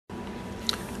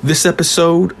This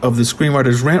episode of the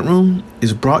Screenwriters Rant Room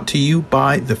is brought to you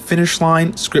by the Finish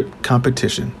Line Script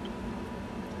Competition.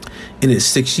 In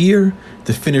its 6th year,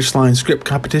 the Finish Line Script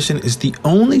Competition is the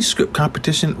only script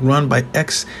competition run by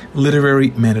ex-literary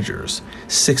managers.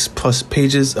 6+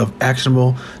 pages of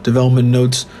actionable development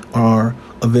notes are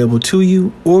available to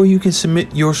you, or you can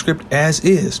submit your script as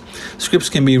is. Scripts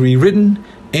can be rewritten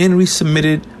and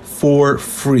resubmitted for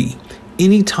free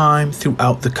anytime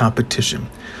throughout the competition.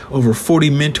 Over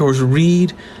 40 mentors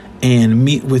read and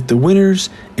meet with the winners,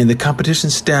 and the competition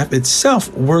staff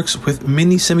itself works with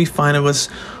many semifinalists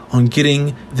on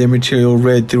getting their material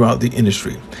read throughout the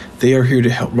industry. They are here to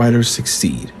help writers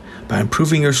succeed by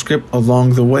improving your script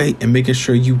along the way and making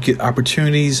sure you get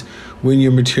opportunities when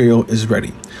your material is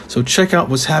ready. So check out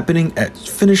what's happening at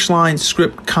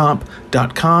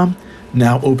finishlinescriptcomp.com,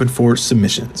 now open for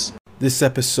submissions. This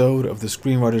episode of the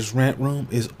Screenwriters Rant Room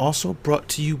is also brought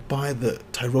to you by the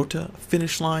Tyrota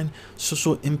Finish Line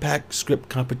Social Impact Script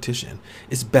Competition.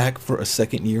 It's back for a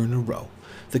 2nd year in a row.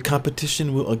 The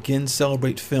competition will again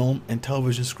celebrate film and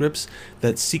television scripts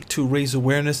that seek to raise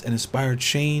awareness and inspire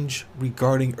change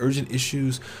regarding urgent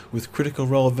issues with critical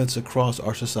relevance across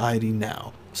our society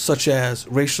now, such as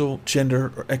racial,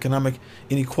 gender, or economic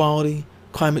inequality,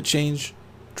 climate change,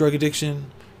 drug addiction,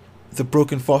 the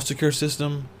broken foster care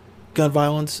system, gun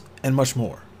violence, and much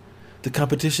more. The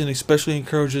competition especially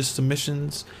encourages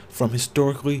submissions from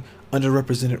historically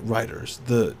underrepresented writers.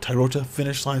 The Tyrota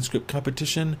Finish Line Script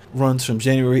Competition runs from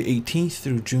January 18th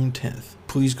through June 10th.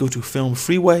 Please go to Film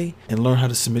Freeway and learn how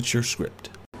to submit your script.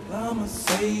 I'ma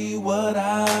say what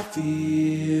I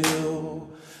feel,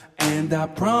 and I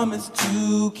promise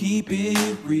to keep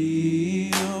it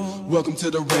real. Welcome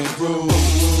to the Rant Room.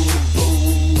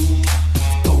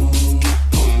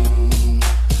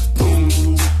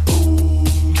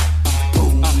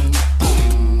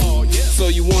 So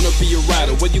you wanna be a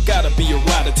writer, well you gotta be a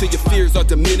writer till your fears are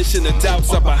diminishing, the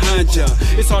doubts are behind ya.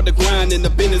 It's hard to grind and the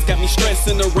business got me stressed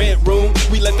in the rant room.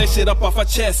 We let that shit up off our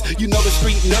chest. You know the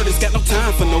street nerd has got no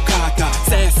time for no caca.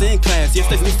 Sass in class, yes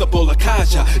that's Mr.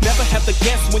 Bolakaja. Never have to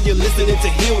guess when you're listening to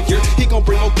Hilliard. He gon'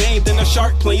 bring more game than a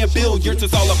shark playing billiards.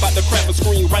 It's all about the craft of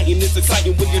screenwriting. It's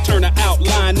exciting when you turn an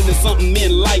outline into something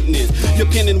enlightening. Your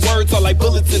pen and words are like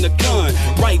bullets in a gun.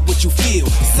 Write what you feel,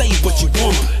 say what you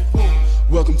want.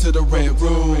 Welcome to the Rant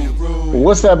Room.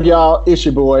 What's up, y'all? It's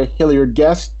your boy, Hilliard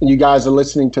Guest, and you guys are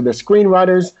listening to the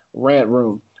Screenwriters Rant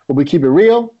Room, where we keep it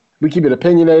real, we keep it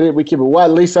opinionated, we keep it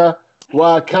what, Lisa?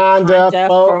 Wakanda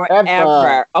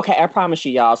forever. Okay, I promise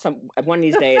you, y'all, one of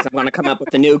these days I'm going to come up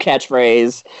with a new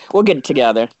catchphrase. We'll get it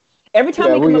together. Every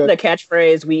time we come up with a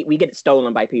catchphrase, we get it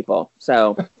stolen by people.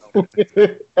 So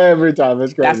every time,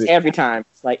 it's crazy. That's every time.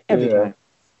 It's like every time.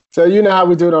 So you know how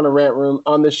we do it on the Rant Room.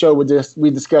 On this show, we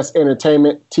discuss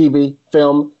entertainment, TV,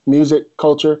 film, music,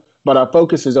 culture, but our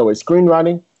focus is always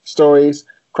screenwriting, stories,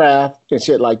 craft, and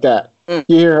shit like that. You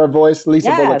hear her voice, Lisa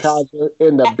Bolakaja,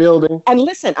 in the building. And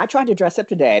listen, I tried to dress up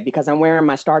today because I'm wearing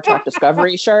my Star Trek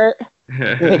Discovery shirt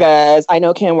because I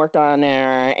know Ken worked on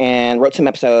there and wrote some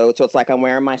episodes, so it's like I'm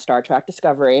wearing my Star Trek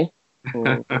Discovery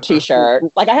t-shirt.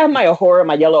 Like I have my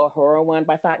yellow Ahura one,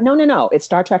 but I thought, no, it's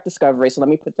Star Trek Discovery, so let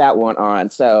me put that one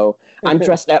on. So I'm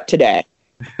dressed up today.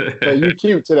 So you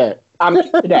cute today. I'm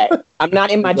cute today. I'm not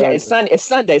in my jammies. It's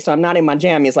Sunday, so I'm not in my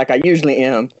jammies like I usually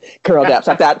am, curled up.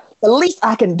 So I thought the least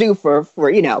I can do for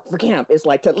camp is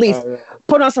like to at least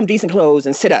put on some decent clothes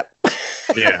and sit up.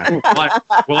 Yeah.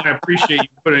 Well, I appreciate you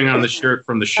putting on the shirt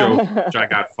from the show, which I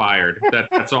got fired.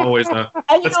 That's always a.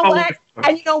 And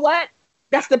you know what?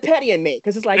 That's the petty in me,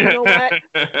 because it's like, you know what?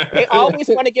 They always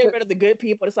want to get rid of the good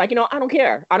people. It's like, I don't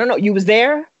care. I don't know. You was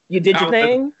there. You did your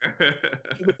thing.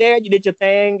 You were there. You did your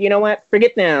thing. You know what?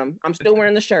 Forget them. I'm still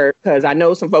wearing the shirt because I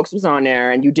know some folks was on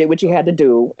there and you did what you had to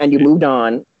do and you moved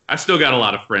on. I still got a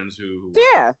lot of friends who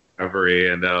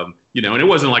recovery and and it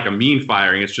wasn't like a mean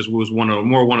firing. It just was one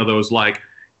of those like,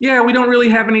 yeah, we don't really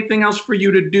have anything else for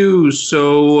you to do,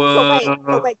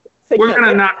 so wait. We're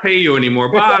gonna not pay you anymore.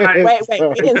 Bye. Wait.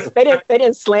 They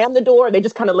didn't slam the door. They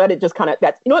just kind of let it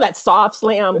that soft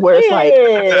slam where it's like.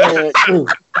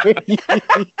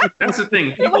 That's the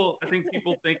thing. I think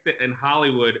people think that in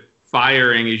Hollywood,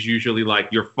 firing is usually like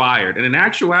you're fired, and in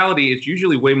actuality, it's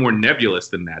usually way more nebulous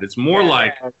than that. It's more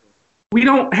like we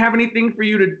don't have anything for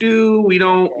you to do. We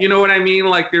don't, you know what I mean?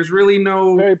 Like there's really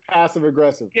no very passive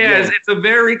aggressive. Yeah, it's a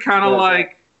very kind of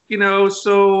like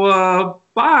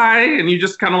bye, and you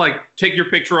just kind of like take your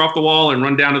picture off the wall and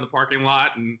run down to the parking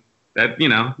lot and that do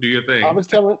your thing. I was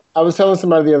telling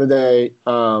somebody the other day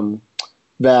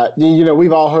that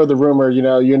we've all heard the rumor.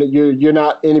 You're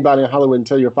not anybody in Hollywood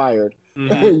until you're fired.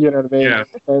 Mhm. You know what I mean? Yeah.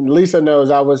 And Lisa knows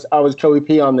I was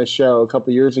co-EP on this show a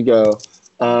couple years ago,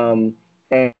 and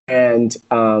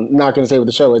I'm not going to say what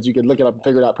the show is. You could look it up and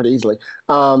figure it out pretty easily.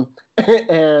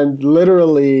 And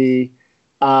literally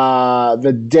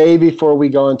the day before we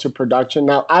go into production,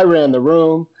 now I ran the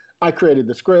room, I created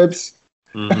the scripts,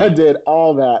 I did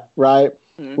all that, right?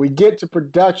 We get to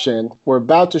production, we're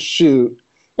about to shoot,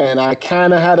 and I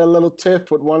kind of had a little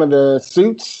tiff with one of the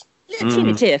suits.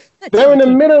 Tiff. They're in the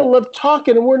middle of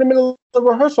talking, and we're in the middle of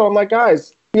rehearsal. I'm like,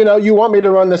 guys, you want me to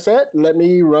run the set? Let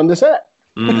me run the set.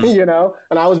 And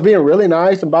I was being really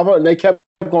nice and blah, blah, and they kept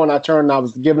going. I turned and I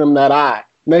was giving them that eye.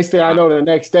 Next thing I know, the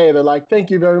next day, they're like,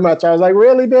 thank you very much. I was like,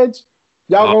 really, bitch?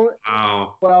 Y'all going?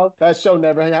 Wow. Well, that show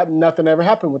never happened. Nothing ever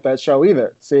happened with that show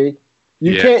either. See,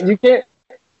 you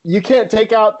can't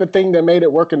take out the thing that made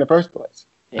it work in the first place.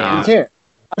 Yeah. You can't.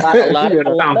 A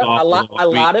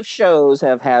lot of shows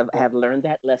have learned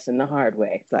that lesson the hard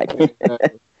way. It's like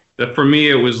For me,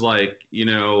 it was like,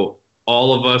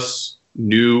 all of us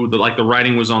knew that like the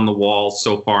writing was on the wall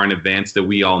so far in advance that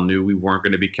we all knew we weren't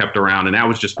going to be kept around. And that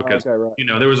was just because, there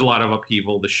was a lot of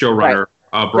upheaval. The showrunner,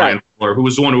 Brian Fuller, who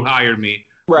was the one who hired me,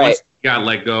 once he got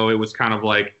let go, it was kind of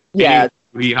like,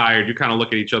 he hired, you kind of look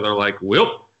at each other like,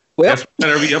 well, that's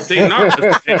better be updating our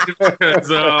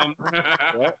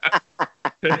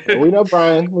because we know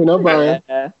Brian.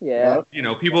 Yeah.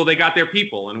 People, they got their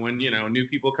people, and when new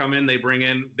people come in, they bring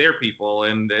in their people,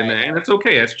 and it's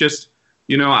okay. It's just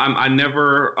I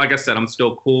never, like I said, I'm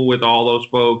still cool with all those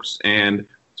folks, and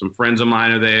some friends of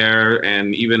mine are there,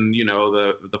 and even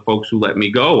the folks who let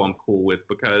me go, I'm cool with,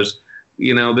 because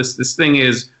this thing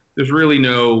is, there's really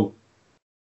no.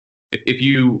 If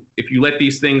you let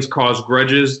these things cause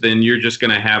grudges, then you're just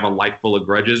going to have a life full of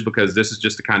grudges, because this is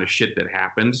just the kind of shit that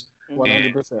happens.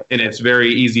 100%. And it's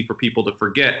very easy for people to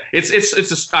forget.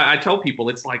 I tell people,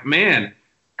 it's like, man,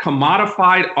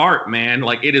 commodified art, man.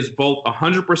 Like, it is both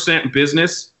 100%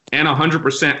 business and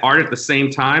 100% art at the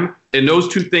same time. And those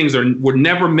two things were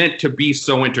never meant to be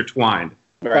so intertwined.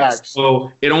 Right.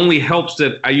 So it only helps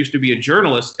that I used to be a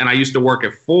journalist and I used to work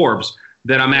at Forbes,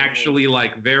 that I'm actually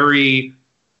like very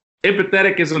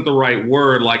empathetic isn't the right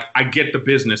word. Like, I get the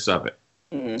business of it.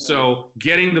 So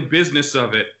getting the business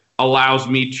of it allows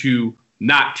me to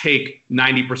not take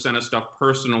 90% of stuff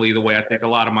personally the way I think a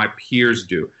lot of my peers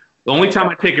do. The only time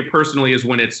I take it personally is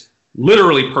when it's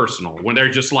literally personal, when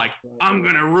they're just like, I'm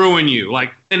going to ruin you.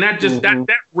 Like, and that just,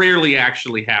 that rarely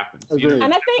actually happens.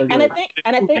 And I think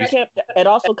it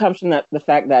also comes from the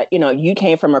fact that, you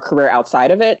came from a career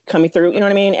outside of it, coming through, you know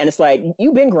what I mean? And it's like,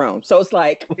 you've been grown. So it's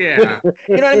like, you know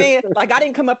what I mean? Like, I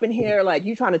didn't come up in here, like,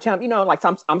 you trying to tell me, like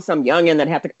I'm some youngin' that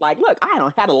have to, like, look, I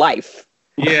don't had a life.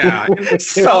 Yeah.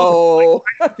 So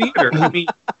like theater. I mean,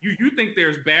 you think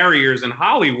there's barriers in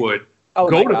Hollywood.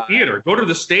 Go to theater. Go to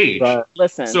the stage. Right.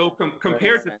 Listen. So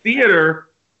compared to theater,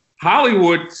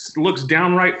 Hollywood looks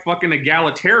downright fucking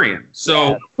egalitarian.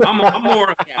 So I'm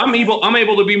more. I'm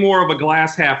able to be more of a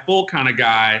glass half full kind of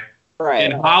guy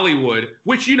in Hollywood.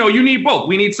 Which you need both.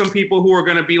 We need some people who are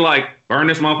going to be like, burn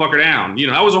this motherfucker down.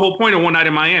 That was the whole point of One Night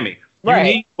in Miami. You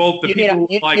need both the people.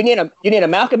 You need a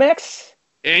Malcolm X,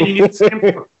 and you need Sam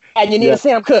Cooke. And you need a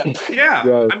Sam Cooke.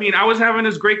 Yeah. I mean, I was having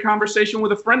this great conversation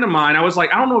with a friend of mine. I was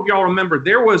like, I don't know if y'all remember,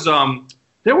 there was I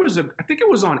think it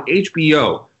was on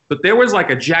HBO, but there was like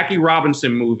a Jackie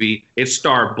Robinson movie. It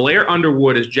starred Blair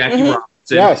Underwood as Jackie Robinson.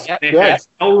 Yes. And it had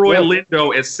Elroy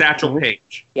Lindo as Satchel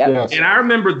Paige. Yes. And I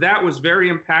remember that was very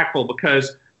impactful,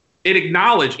 because it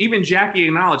acknowledged, even Jackie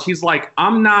acknowledged, he's like,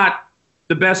 I'm not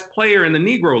the best player in the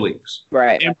Negro Leagues.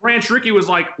 Right. And Branch Rickey was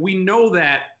like, we know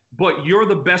that, but you're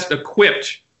the best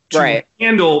equipped to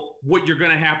handle what you're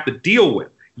going to have to deal with.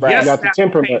 Right. Yes, Got the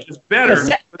temperament. is better.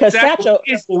 Because Satchel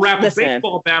will wrap a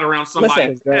baseball bat around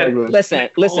somebody's head.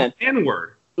 Listen.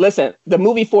 N-word. Listen, the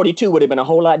movie 42 would have been a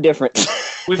whole lot different.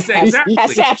 Exactly. Had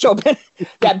Satchel been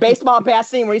that baseball bat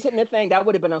scene where he's hitting the thing, that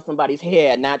would have been on somebody's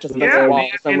head, not just against the wall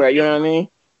somewhere. You know what I mean?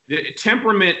 The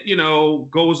temperament,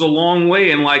 goes a long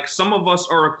way, and like some of us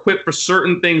are equipped for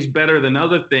certain things better than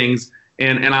other things.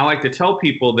 And I like to tell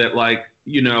people that, like,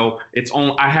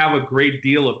 I have a great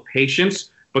deal of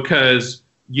patience, because,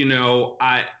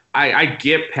 I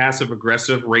get passive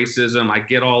aggressive racism. I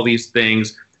get all these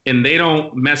things, and they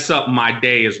don't mess up my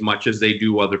day as much as they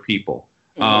do other people.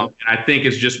 And I think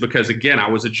it's just because, again, I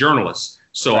was a journalist.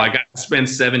 So I got to spend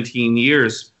 17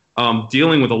 years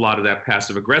dealing with a lot of that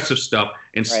passive aggressive stuff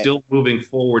and still moving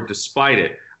forward despite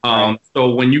it.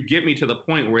 So when you get me to the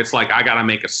point where it's like, I got to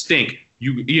make a stink,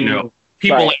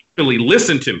 people actually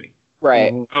listen to me.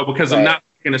 Right. Because I'm not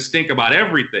going to stink about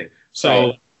everything.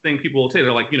 So thing people will say.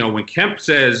 They're like, when Kemp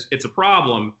says it's a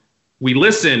problem, we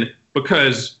listen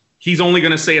because he's only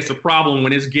going to say it's a problem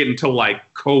when it's getting to like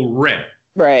co-rep.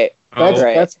 Right.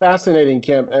 That's fascinating,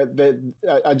 Kemp.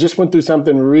 I just went through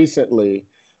something recently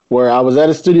where I was at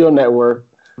a studio network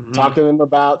talking to them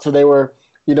about, so they were,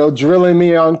 drilling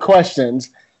me on questions.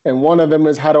 And one of them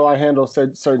is, how do I handle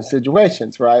certain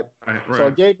situations, right? Right. So I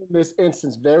gave them this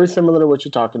instance very similar to what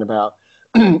you're talking about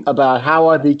how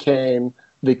I became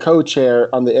the co-chair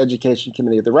on the education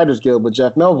committee at the Writers Guild with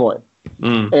Jeff Melvoin.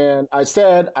 And I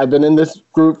said, I've been in this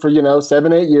group for,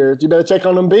 7-8 years. You better check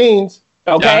on them beans.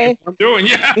 Okay. I'm doing,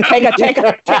 yeah. Take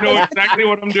I know exactly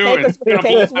what I'm doing.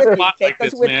 Take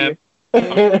us with you.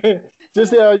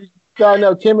 Just, I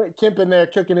know Kemp in there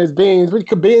cooking his beans.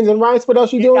 Beans and rice? What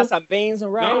else you doing? Got some beans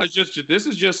and rice? No,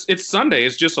 it's Sunday.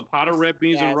 It's just a pot of red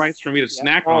beans and rice for me to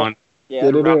snack on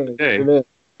throughout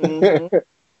the day.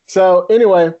 So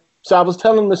anyway, I was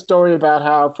telling the story about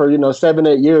how for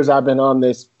 7-8 years I've been on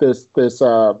this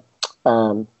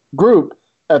group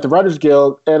at the Writers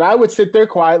Guild, and I would sit there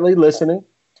quietly listening.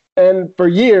 And for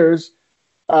years,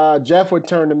 Jeff would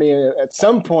turn to me at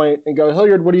some point and go,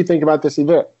 "Hilliard, what do you think about this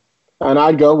event?" And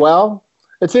I'd go, "Well,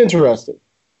 it's interesting.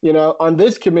 On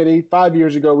this committee 5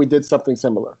 years ago, we did something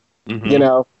similar.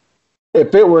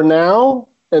 If it were now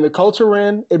and the culture we're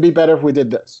in, it'd be better if we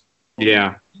did this."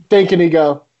 Yeah. Thinking he'd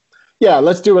go, "Yeah,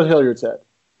 let's do what Hilliard said."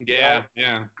 Yeah,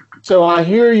 yeah. So I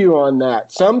hear you on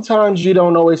that. Sometimes you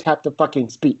don't always have to fucking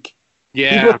speak.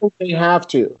 Yeah. People think they have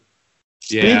to.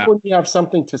 Speak when you have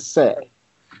something to say.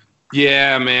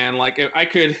 Yeah, man. Like I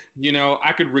could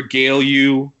regale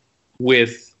you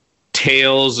with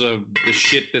tales of the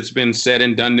shit that's been said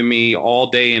and done to me all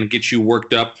day and get you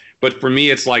worked up. But for me,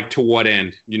 it's like, to what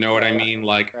end? You know what I mean?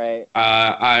 Like,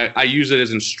 I use it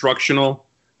as instructional.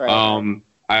 Right.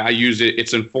 I use it.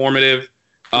 It's informative.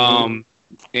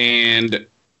 And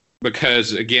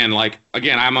because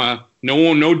I'm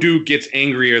no dude gets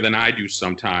angrier than I do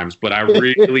sometimes, but I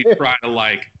really try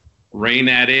to rein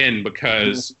that in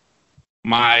because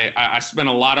I spent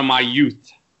a lot of my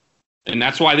youth, and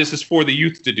that's why this is for the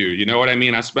youth to do. You know what I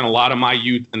mean? I spent a lot of my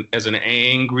youth as an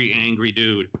angry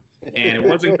dude, and it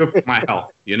wasn't good for my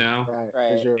health,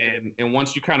 Right. Sure. And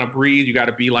once you kind of breathe, you got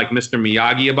to be like Mr.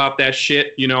 Miyagi about that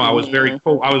shit. I was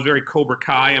very Cobra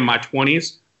Kai in my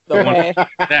 20s. Okay.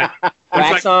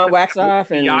 Wax on, wax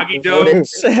off, and Miyagi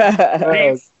does.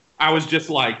 I was just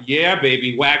like, yeah,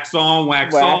 baby, wax on,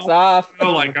 wax off.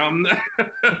 I'm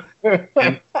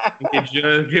and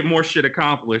get more shit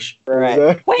accomplished.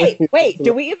 Right. Wait.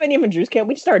 Do we even introduce Kemp?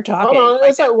 We just started talking. Hold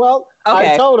on.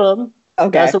 I told him.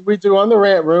 Okay. That's what we do on the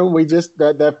rant room. We just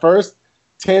that first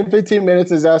 10-15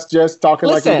 minutes is us just talking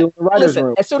like we do in the writer's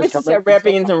room. As soon as you said red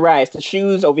beans and rice, the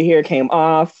shoes over here came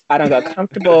off. I don't got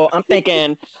comfortable. I'm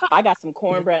thinking, I got some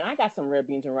cornbread. I got some red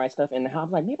beans and rice stuff in the house.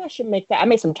 I'm like, maybe I should make that. I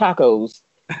made some tacos.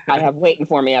 I have waiting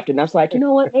for me after. And I was like, you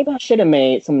know what? Maybe I should have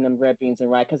made some of them red beans and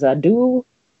rice because I do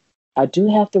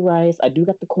have the rice. I do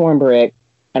got the cornbread,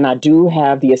 and I do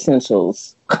have the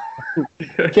essentials.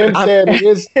 Kim said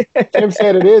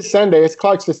it is Sunday. It's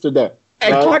Clark's Sister Day.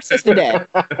 And right? Clark's Sister Day.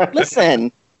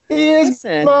 Listen.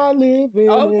 My living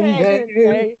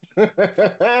day.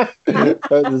 That's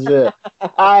it.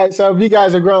 All right, so if you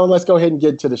guys are grown, let's go ahead and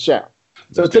get to the show.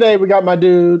 So today we got my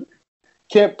dude,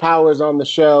 Kemp Powers, on the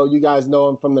show. You guys know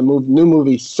him from the new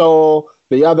movie Soul,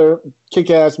 the other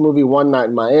kick-ass movie One Night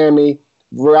in Miami,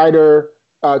 writer,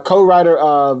 co-writer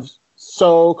of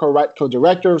Soul,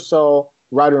 co-director of Soul,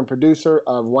 writer and producer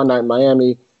of One Night in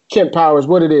Miami. Kemp Powers,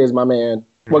 what it is, my man.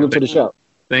 Welcome to the show.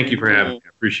 Thank you for having me. I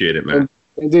appreciate it, man.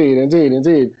 Indeed.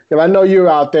 Because I know you're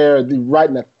out there right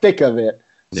in the thick of it.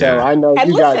 So I know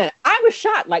you guys. I was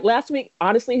shocked. Like last week,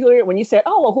 honestly, Hilliard, when you said,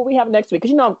 "Oh, well, who we have next week?"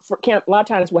 Because for camp, a lot of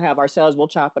times we'll have ourselves, we'll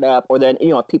chop it up, or then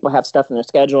if people have stuff in their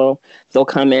schedule, they'll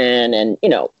come in and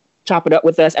chop it up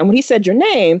with us. And when he said your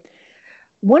name,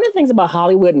 one of the things about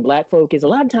Hollywood and Black folk is a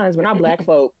lot of times when our Black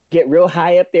folk get real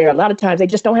high up there, a lot of times they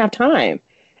just don't have time.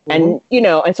 And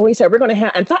and so he said we're going to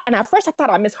have, and at first I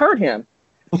thought I misheard him,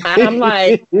 and I'm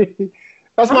like,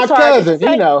 "That's my cousin,"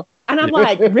 And I'm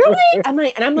like, "Really?"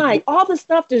 I'm like, all the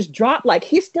stuff just dropped. Like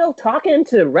he's still talking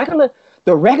to the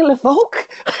regular folk.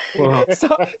 Well,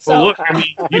 look, I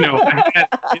mean,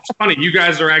 it's funny. You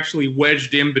guys are actually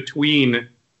wedged in between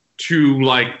two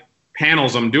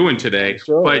panels I'm doing today,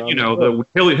 but the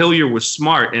Hilliard was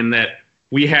smart in that.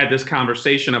 We had this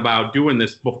conversation about doing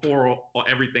this before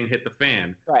everything hit the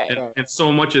fan. Right. And so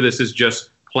much of this is just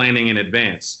planning in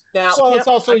advance. Now, it's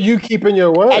also you keeping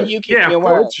your word. And you keeping your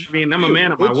word. I mean, I'm a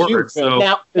man of my word.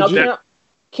 So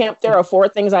Kemp, there are 4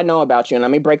 things I know about you, and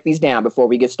let me break these down before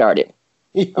we get started.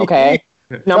 Okay?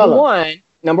 Number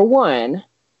one,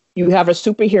 you have a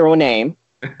superhero name,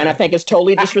 and I think it's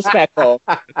totally disrespectful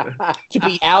to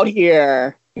be out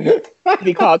here to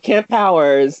be called Kent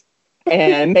Powers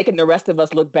and making the rest of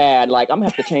us look bad. Like, I'm gonna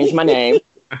have to change my name.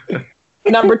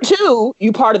 Number two,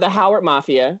 you part of the Howard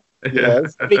Mafia.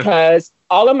 Yes. Because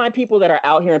all of my people that are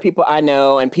out here and people I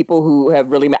know and people who have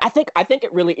really I think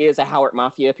it really is a Howard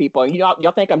Mafia people. And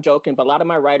y'all think I'm joking, but a lot of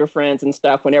my writer friends and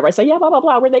stuff, whenever I say, yeah, blah, blah,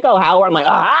 blah, where'd they go? Howard. I'm like,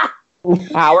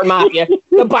 Howard Mafia.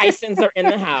 The Bisons are in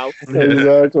the house.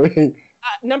 Exactly.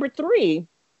 Number three,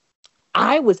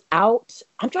 I was out.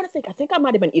 I'm trying to think. I think I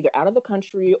might have been either out of the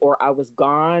country or I was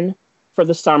gone for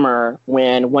the summer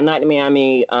when One Night in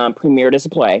Miami premiered as a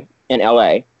play in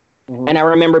LA. Mm-hmm. And I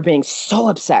remember being so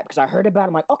upset because I heard about it.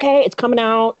 I'm like, okay, it's coming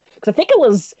out. Because I think it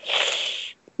was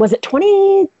it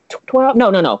 2012?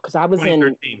 No, because I was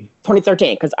 2013. In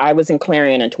 2013, because I was in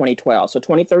Clarion in 2012. So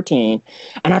 2013.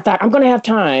 And I thought, I'm going to have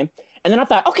time. And then I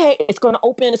thought, okay, it's going to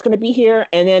open. It's going to be here.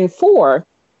 And then 4,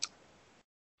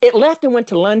 it left and went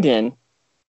to London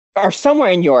or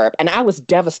somewhere in Europe. And I was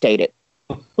devastated.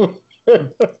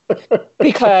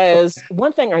 Because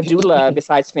one thing I do love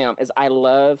besides film is I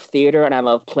love theater and I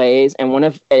love plays. And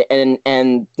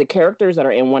and the characters that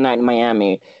are in One Night in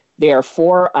Miami, they are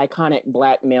 4 iconic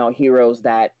Black male heroes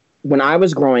that when I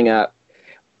was growing up,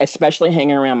 especially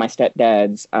hanging around my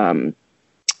stepdad's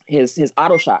his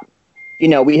auto shop. You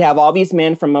know, we have all these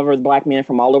Black men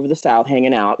from all over the South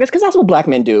hanging out. It's because that's what Black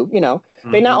men do. You know,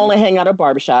 mm-hmm. They not only hang out at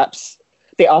barbershops,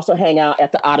 they also hang out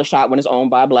at the auto shop when it's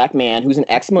owned by a Black man who's an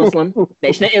ex-Muslim,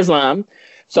 Nation of Islam.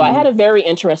 So I had a very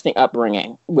interesting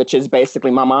upbringing, which is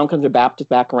basically my mom comes from a Baptist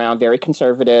background, very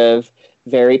conservative,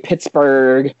 very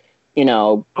Pittsburgh, you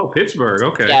know. Oh, Pittsburgh,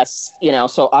 okay. Yes, you know,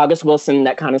 so August Wilson,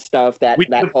 that kind of stuff. We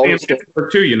did the play in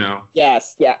Pittsburgh too, you know.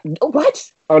 Yes, yeah.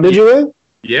 What? Oh, did you really?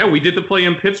 Yeah, we did the play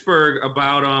in Pittsburgh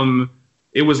about,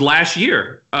 it was last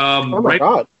year. Oh my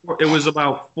God. It was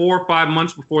about 4 or 5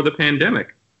 months before the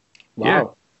pandemic.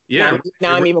 Wow. Yeah.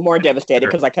 Now I'm even more devastated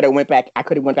because I could have went back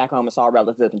home and saw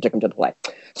relatives and took them to the play.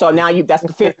 So now that's the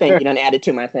 5th thing you done added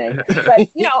to my thing. But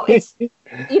you know, it's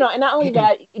and not only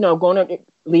that,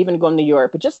 leaving and going to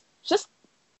Europe, but just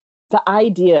the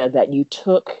idea that you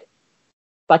took,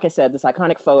 like I said, this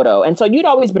iconic photo. And so you'd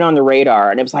always been on the radar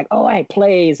and it was like, oh, I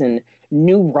plays and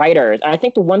new writers. And I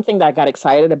think the one thing that I got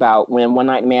excited about when One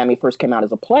Night in Miami first came out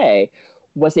as a play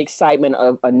was the excitement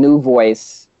of a new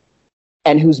voice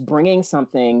and who's bringing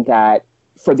something that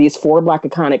for these 4 Black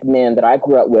iconic men that I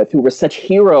grew up with who were such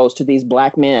heroes to these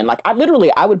Black men. Like I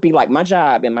would be like, my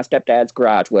job in my stepdad's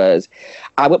garage was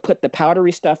I would put the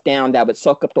powdery stuff down that would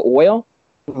soak up the oil.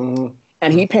 Mm-hmm.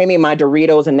 And he'd pay me my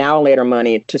Doritos and Now Later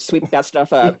money to sweep that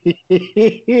stuff up.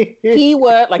 He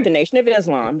would, like the Nation of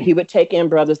Islam, he would take in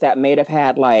brothers that may have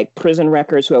had like prison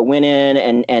records who had went in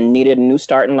and needed a new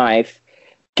start in life,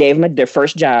 gave them their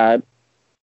first job,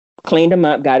 cleaned them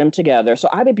up, got them together. So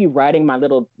I would be riding my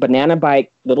little banana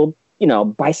bike,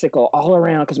 bicycle all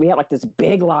around because we had like this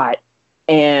big lot.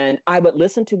 And I would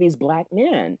listen to these Black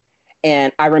men.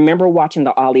 And I remember watching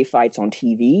the Ali fights on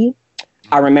TV.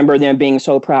 I remember them being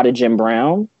so proud of Jim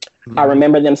Brown. Mm-hmm. I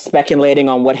remember them speculating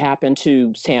on what happened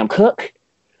to Sam Cooke.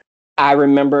 I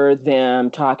remember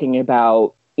them talking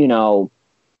about,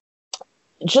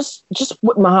 just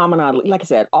what Muhammad Ali, like I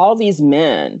said, all these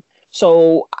men.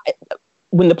 So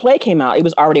when the play came out, it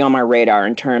was already on my radar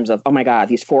in terms of, oh my God,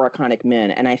 these 4 iconic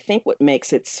men. And I think what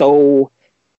makes it so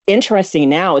interesting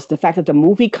now is the fact that the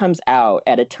movie comes out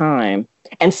at a time,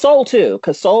 and Soul too,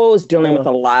 because Soul is dealing with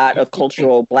a lot of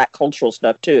Black cultural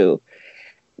stuff too,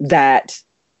 that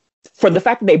for the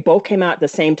fact that they both came out at the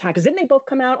same time, because didn't they both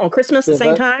come out on Christmas at the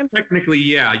same time? Technically,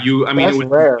 yeah. It was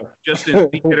rare. Just in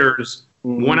theaters.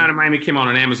 One Night in Miami came out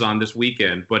on Amazon this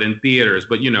weekend, but in theaters.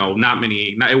 But, not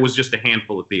many. It was just a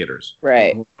handful of theaters.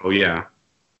 Right. Oh, yeah.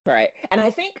 Right. And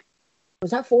I think,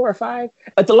 was that 4 or 5?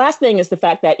 But the last thing is the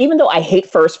fact that even though I hate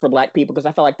first for Black people, because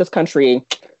I feel like this country,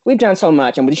 we've done so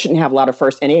much and we shouldn't have a lot of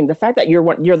first anything. The fact that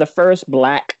you're the first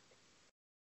Black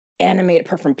animated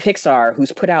from Pixar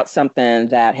who's put out something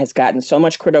that has gotten so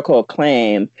much critical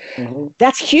acclaim,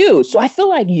 that's huge. So I feel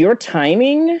like your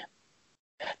timing,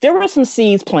 there were some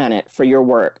seeds planted for your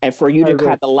work and for you to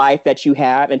have the life that you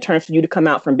have in terms of you to come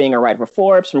out from being a writer for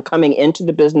Forbes, from coming into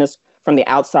the business from the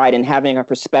outside and having a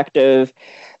perspective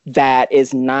that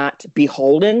is not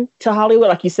beholden to Hollywood.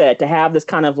 Like you said, to have this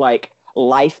kind of like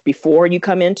life before you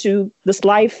come into this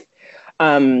life,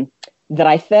 that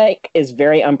I think is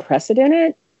very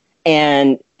unprecedented.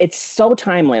 And it's so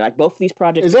timely. Like both of these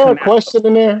projects. Is there a question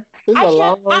in there? This is a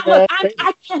long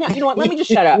I can't. You know what? Let me just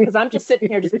shut up because I'm just sitting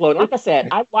here just blown. Like I said,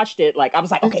 I watched it. Like I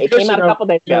was like, okay, it came out a couple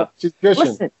days ago.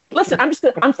 Listen. I'm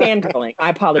fangirling. I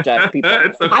apologize, people.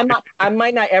 Okay. I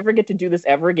might not ever get to do this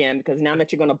ever again because now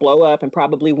that you're going to blow up and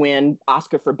probably win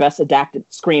Oscar for Best Adapted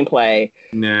Screenplay,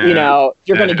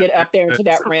 you're going to get up there into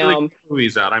that realm.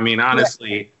 Movies out. I mean,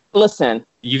 honestly. Listen,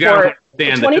 you got to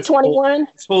understand 2021.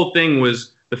 This whole thing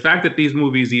was the fact that these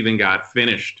movies even got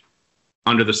finished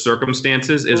under the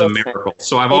circumstances is a miracle.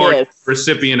 So I've already been a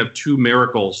recipient of 2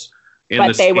 miracles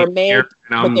but they were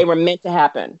meant to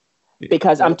happen.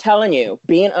 Because I'm telling you,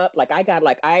 being up, I've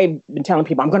been telling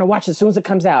people I'm going to watch it as soon as it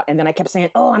comes out. And then I kept saying,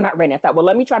 oh, I'm not ready. I thought, well,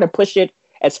 let me try to push it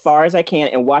as far as I can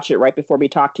and watch it right before we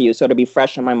talk to you. So it'll be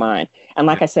fresh in my mind. And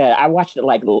like I said, I watched it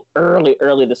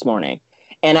early this morning.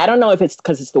 And I don't know if it's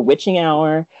because it's the witching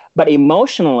hour, but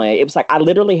emotionally, it was like I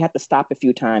literally had to stop a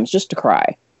few times just to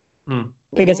cry.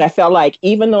 Because I felt like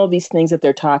even though these things that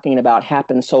they're talking about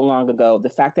happened so long ago, the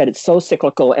fact that it's so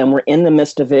cyclical and we're in the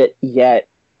midst of it yet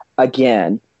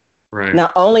again,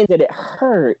 not only did it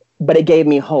hurt, but it gave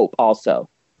me hope also.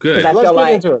 Good.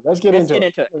 Let's get into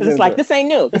it. Because it's like, this ain't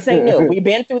new. We've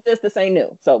been through this. This ain't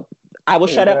new. So I will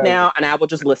shut up now and I will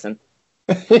just listen.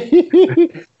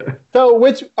 So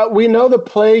we know the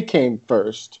play came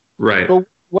first. Right. But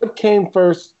what came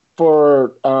first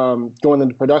for going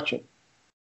into production?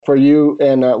 For you,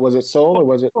 and was it Soul or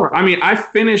was it? I mean, I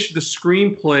finished the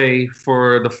screenplay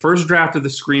for the first draft of the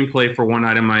screenplay for One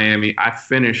Night in Miami. I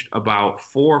finished about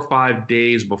 4 or 5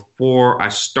 days before I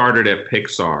started at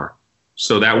Pixar.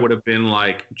 So that would have been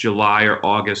July or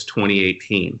August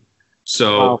 2018.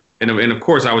 So, and of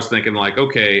course, I was thinking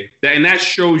okay, and that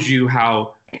shows you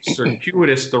how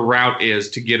circuitous the route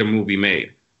is to get a movie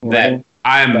made. That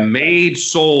I made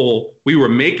Soul. We were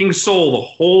making Soul the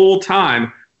whole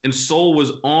time. And Soul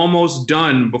was almost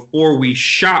done before we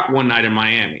shot One Night in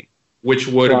Miami, which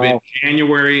would have been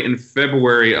January and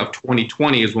February of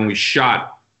 2020 is when we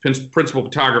shot principal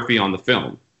photography on the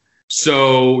film.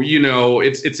 So,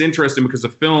 it's interesting because the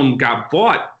film got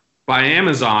bought by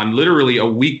Amazon literally a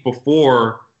week or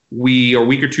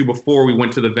two before we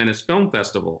went to the Venice Film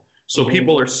Festival. So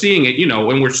people are seeing it,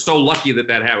 and we're so lucky that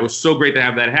happened. It was so great to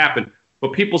have that happen.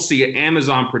 But people see an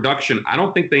Amazon production. I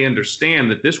don't think they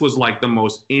understand that this was the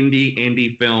most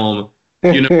indie film.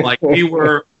 We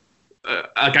were,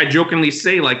 I jokingly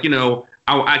say, I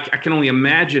can only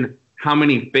imagine how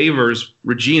many favors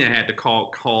Regina had to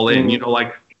call in.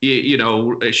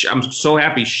 I'm so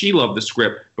happy she loved the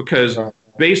script because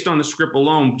based on the script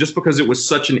alone, just because it was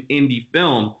such an indie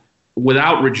film,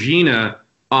 without Regina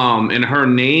and her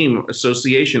name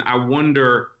association, I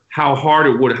wonder how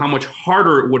much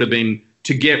harder it would have been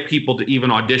to get people to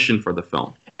even audition for the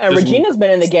film. And Regina's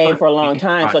been in the game for a long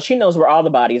time, so she knows where all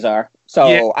the bodies are.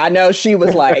 So I know she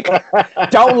was like,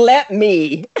 don't let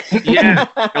me.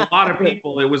 A lot of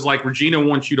people, it was like, Regina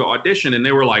wants you to audition, and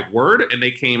they were like, word, and they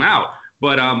came out.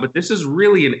 But this is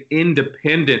really an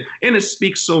independent, and it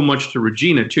speaks so much to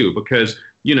Regina too, because,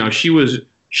 she was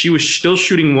still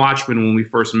shooting Watchmen when we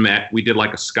first met. We did a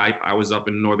Skype. I was up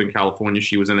in Northern California.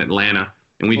 She was in Atlanta,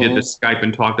 and we did the Skype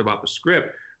and talked about the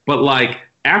script. But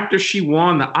after she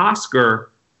won the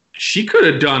Oscar, she could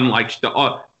have done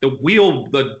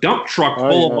the dump truck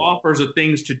full of offers of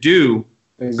things to do.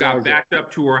 Got backed up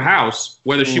to her house,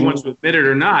 whether she wants to admit it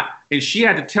or not. And she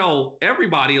had to tell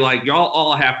everybody, y'all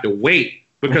all have to wait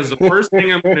because the first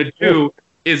thing I'm going to do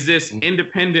is this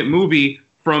independent movie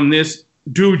from this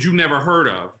dude you never heard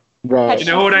of. Right. You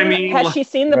know what I mean? Has she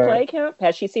seen the play, Kemp?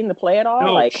 Has she seen the play at all?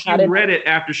 No, she read it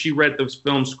after she read the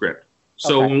film script.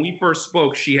 So when we first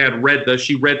spoke, she read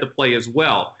the play as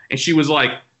well. And she was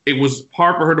like, it was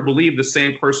hard for her to believe the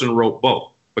same person wrote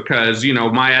both because,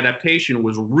 my adaptation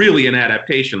was really an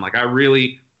adaptation. I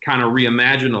really kind of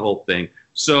reimagined the whole thing.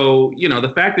 So,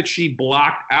 the fact that she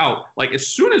blocked out, as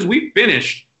soon as we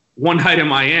finished One Night in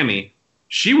Miami,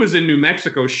 she was in New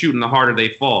Mexico shooting The Harder They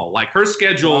Fall. Her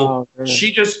schedule,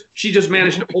 she just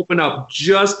managed to open up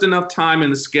just enough time in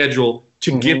the schedule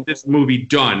to get this movie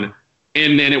done.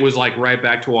 And then it was right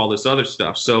back to all this other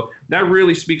stuff. So that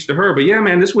really speaks to her. But yeah,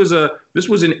 man, this was an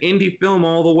indie film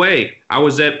all the way. I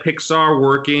was at Pixar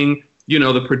working,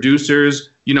 the producers,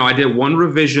 I did one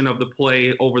revision of the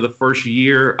play over the first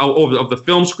year of the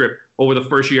film script over the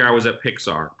first year I was at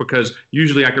Pixar, because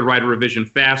usually I could write a revision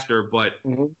faster, but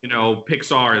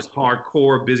Pixar is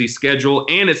hardcore, busy schedule,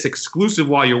 and it's exclusive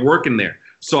while you're working there.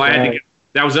 So I had to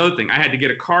that was the other thing. I had to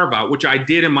get a carve out, which I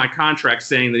did in my contract,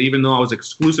 saying that even though I was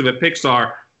exclusive at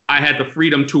Pixar, I had the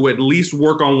freedom to at least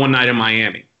work on One Night in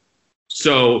Miami.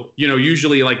 So,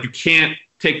 usually you can't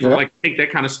take that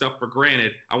kind of stuff for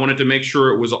granted. I wanted to make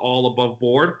sure it was all above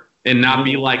board. and not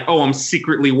be like, oh, I'm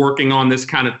secretly working on this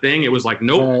kind of thing. It was like,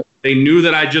 nope. Right. They knew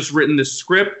that I just written this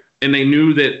script, and they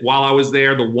knew that while I was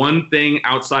there, the one thing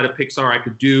outside of Pixar I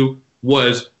could do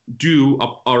was do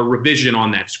a revision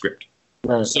on that script.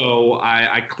 Right. So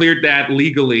I cleared that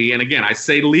legally. And again, I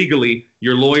say legally,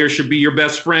 your lawyer should be your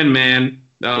best friend, man,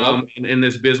 in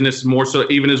this business, more so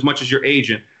even as much as your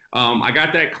agent. I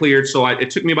got that cleared. So it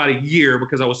took me about a year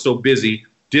because I was so busy,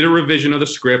 did a revision of the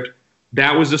script.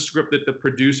 That was the script that the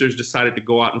producers decided to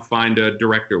go out and find a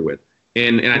director with.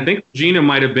 And I think Gina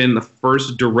might have been the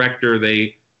first director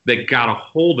that got a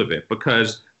hold of it,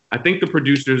 because I think the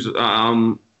producers, it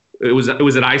was at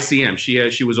ICM.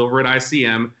 She was over at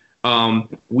ICM.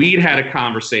 We'd had a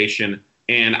conversation,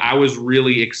 and I was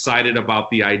really excited about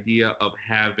the idea of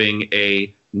having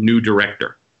a new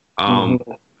director,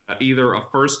 either a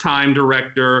first-time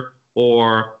director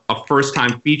or a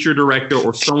first-time feature director,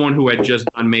 or someone who had just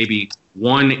done maybe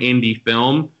one indie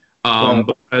film,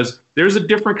 because there's a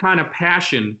different kind of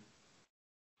passion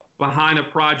behind a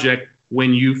project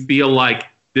when you feel like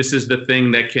this is the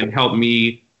thing that can help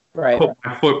me put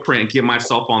my footprint, get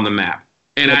myself on the map.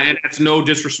 And that's no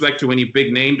disrespect to any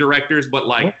big name directors, but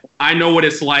like, I know what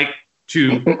it's like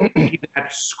to be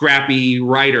that scrappy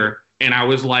writer. And I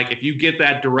was like, if you get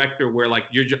that director where like,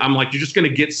 you're just going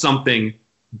to get something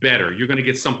better. You're going to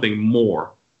get something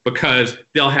more, because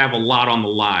they'll have a lot on the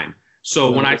line.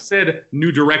 So when I said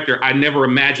new director, I never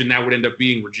imagined that would end up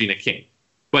being Regina King,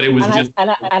 but it was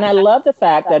and I love the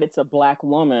fact that it's a Black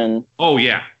woman. Oh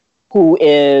yeah.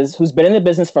 Who's been in the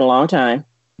business for a long time.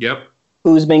 Yep.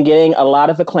 Who's been getting a lot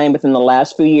of acclaim within the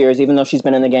last few years, even though she's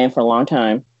been in the game for a long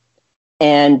time.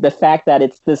 And the fact that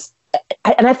it's this,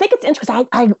 and I think it's interesting,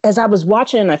 because as I was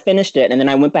watching, I finished it, and then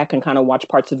I went back and kind of watched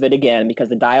parts of it again, because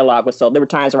the dialogue was there were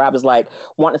times where I was like,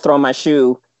 wanting to throw my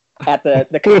shoe at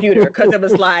the computer, because it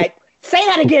was like, say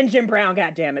that again, Jim Brown,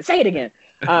 goddammit, say it again.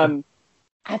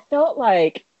 I felt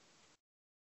like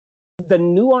the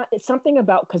nuance, it's something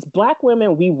about, because Black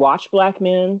women, we watch Black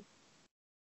men,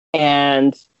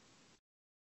 and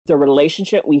the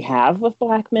relationship we have with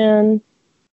Black men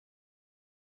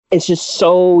is just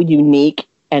so unique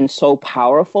and so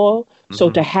powerful. So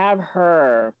to have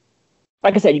her,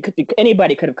 like I said,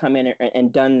 anybody could have come in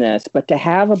and done this, but to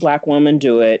have a Black woman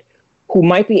do it, who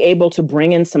might be able to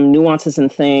bring in some nuances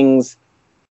and things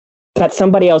that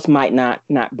somebody else might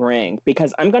not bring.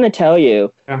 Because I'm going to tell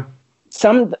you,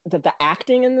 the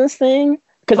acting in this thing,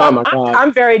 because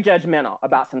I'm very judgmental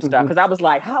about some stuff, because I was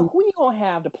like, who are you going to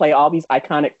have to play all these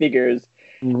iconic figures?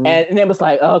 And it was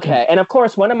like, okay. And of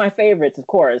course, one of my favorites, of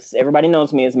course, everybody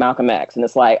knows me, is Malcolm X. And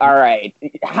it's like, all right,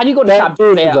 how do you go to top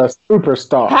Denzel? Is a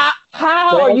superstar.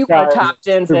 How are you going to top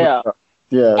Denzel?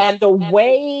 Yeah. And the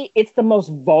way, it's the most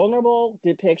vulnerable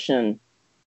depiction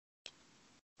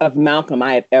of Malcolm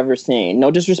I have ever seen.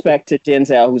 No disrespect to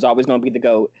Denzel, who's always going to be the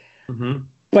GOAT.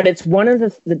 But it's one of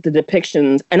the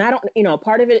depictions, and I don't,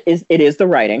 part of it is the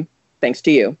writing, thanks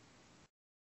to you.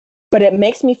 But it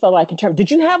makes me feel like, did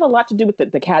you have a lot to do with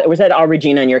the cast, or was that all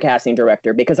Regina and your casting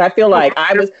director? Because I feel like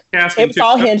it was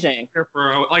all hinging.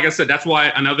 Like I said, that's why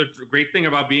another great thing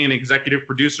about being an executive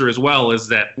producer as well is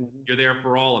that you're there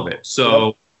for all of it.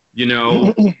 So, we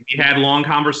had long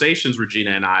conversations,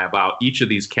 Regina and I, about each of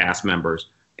these cast members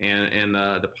and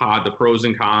the pros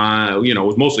and cons. It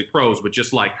was mostly pros, but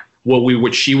just like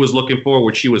what she was looking for,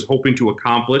 what she was hoping to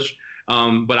accomplish.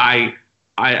 But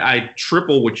I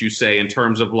triple what you say in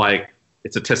terms of like,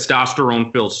 it's a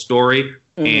testosterone-filled story,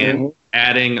 and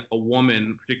adding a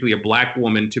woman, particularly a Black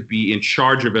woman, to be in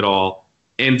charge of it all,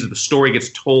 and the story gets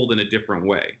told in a different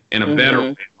way, in a better way,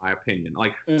 in my opinion.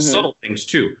 Like subtle things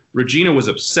too. Regina was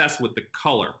obsessed with the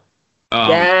color.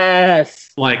 Yes.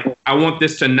 Like, I want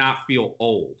this to not feel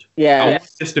old. Yeah. I want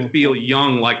this to feel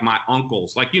young, like my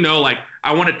uncles. Like, like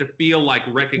I want it to feel like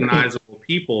recognizable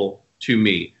people to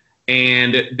me.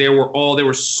 And there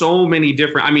were so many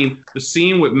different, the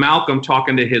scene with Malcolm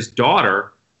talking to his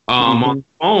daughter on the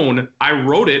phone, I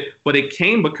wrote it, but it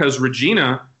came because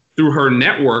Regina, through her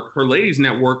network, her ladies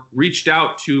network, reached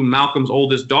out to Malcolm's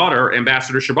oldest daughter,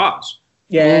 Ambassador Shabazz.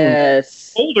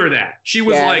 Yes. Told her that. She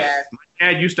was like, my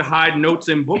dad used to hide notes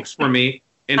in books for me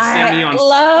and send me on. I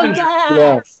love that.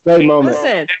 Yes, great moment.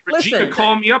 And Regina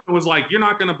called me up and was like, you're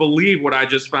not going to believe what I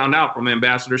just found out from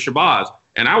Ambassador Shabazz.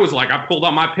 And I was like, I pulled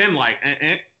out my pen like,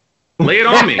 lay it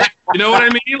on me. You know what I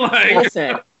mean? Like,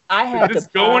 listen, I had to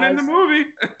just going in the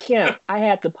movie. Kim, I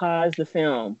had to pause the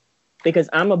film because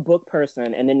I'm a book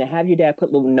person, and then to have your dad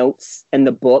put little notes in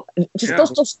the book, just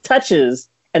those touches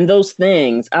and those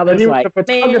things, I was like,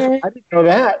 man, I didn't know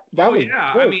that. That was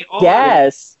yeah.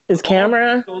 His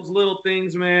camera, those little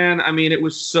things, man. It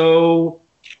was so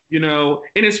You know,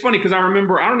 and it's funny because I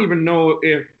remember, I don't even know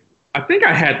if, I think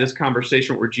I had this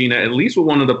conversation with Regina, at least with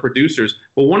one of the producers,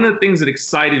 but one of the things that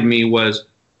excited me was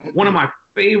one of my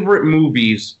favorite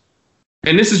movies,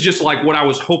 and this is just like what I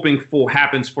was hoping for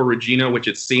happens for Regina, which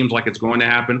it seems like it's going to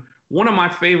happen. One of my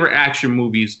favorite action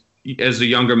movies as a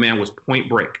younger man was Point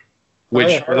Break,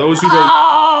 which for those who don't...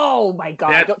 Oh, my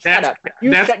God. Shut up.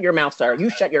 You shut your mouth, sir. You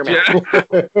shut your mouth.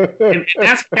 Yeah. and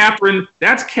that's Catherine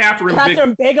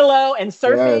Bigelow and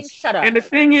surfing. Yes. Shut up. And the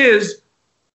thing is,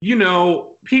 you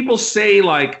know, people say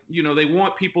like, you know, they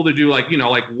want people to do like, you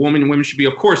know, like women should be,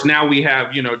 of course, now we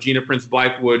have, you know, Gina Prince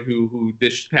Bythewood, who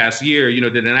this past year, you know,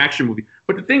 did an action movie.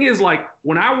 But the thing is, like,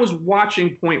 when I was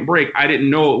watching Point Break, I didn't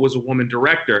know it was a woman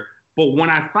director. But when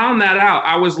I found that out,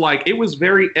 I was like, it was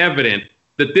very evident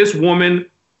that this woman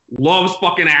loves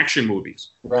fucking action movies.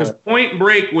 Because Point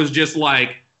Break was just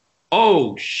like,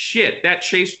 oh shit, that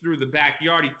chase through the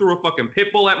backyard, he threw a fucking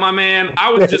pit bull at my man.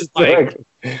 I was just like,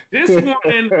 this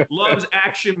woman loves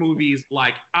action movies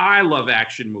like I love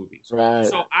action movies. Right.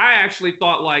 So I actually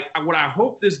thought, like, what I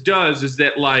hope this does is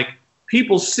that, like,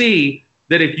 people see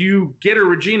that if you get a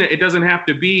Regina, it doesn't have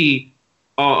to be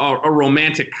a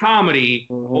romantic comedy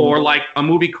or like a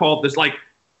movie called this, like,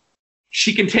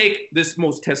 she can take this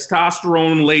most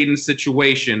testosterone-laden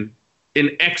situation and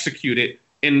execute it,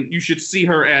 and you should see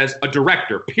her as a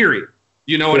director, period.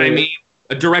 You know what I mean?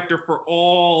 A director for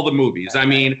all the movies. I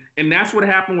mean, and that's what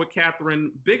happened with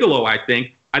Catherine Bigelow, I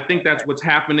think. I think that's what's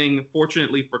happening,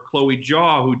 fortunately, for Chloe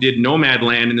Zhao, who did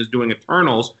Nomadland and is doing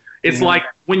Eternals. It's like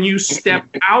when you step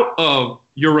out of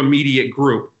your immediate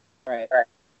group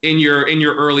in your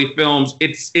early films,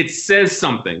 it says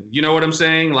something. You know what I'm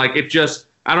saying? Like, it just...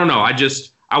 I don't know.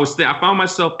 I found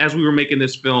myself, as we were making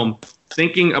this film,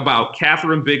 thinking about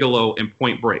Catherine Bigelow and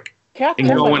Point Break.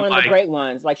 Catherine's like one of the great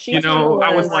ones. Like, she, you know,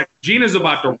 I was like, Gina's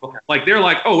about to, like, they're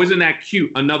like, oh, isn't that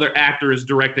cute? Another actor is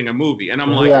directing a movie, and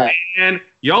I'm like, man,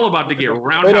 y'all about to get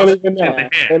roundhouse in the head.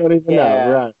 They don't even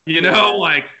know, right? You know,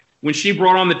 like when she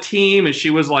brought on the team, and she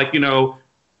was like, you know,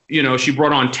 she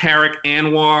brought on Tariq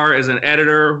Anwar as an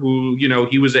editor, who, you know,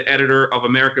 he was the editor of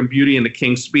American Beauty and The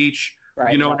King's Speech.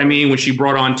 You know what I mean? When she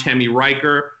brought on Temi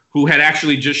Riker, who had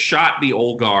actually just shot The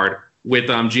Old Guard with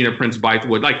Gina Prince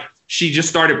Bythewood. Like, she just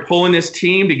started pulling this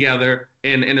team together,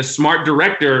 and a smart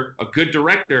director, a good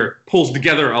director, pulls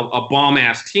together a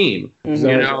bomb-ass team,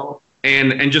 you know?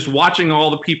 And just watching all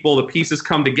the pieces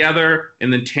come together,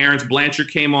 and then Terrence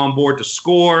Blanchard came on board to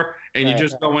score, and you're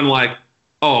just going like,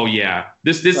 oh, yeah,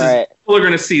 this is, people are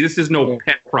going to see, this is no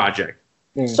pet project.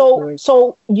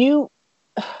 So you...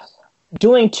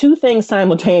 doing two things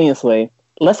simultaneously.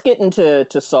 Let's get into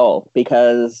Soul,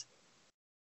 because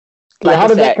like how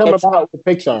did that come about with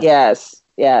Pixar?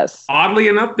 Yes. Oddly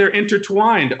enough, they're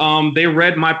intertwined. They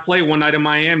read my play one night in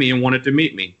Miami and wanted to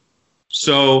meet me.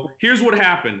 So here's what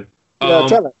happened.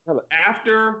 Tell it.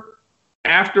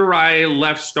 After I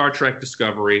left Star Trek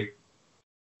Discovery,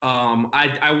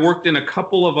 I worked in a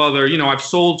couple of other, you know, I've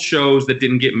sold shows that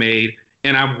didn't get made,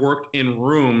 and I've worked in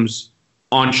rooms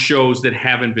on shows that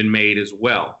haven't been made as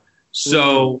well.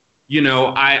 So, you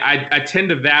know, I tend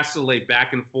to vacillate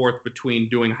back and forth between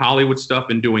doing Hollywood stuff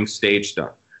and doing stage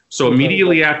stuff. So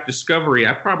immediately after Discovery,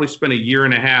 I probably spent a year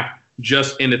and a half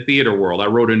just in the theater world. I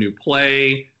wrote a new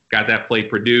play, got that play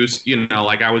produced, you know,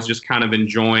 like I was just kind of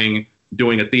enjoying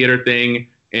doing a theater thing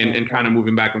and kind of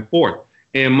moving back and forth.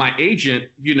 And my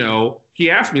agent, you know,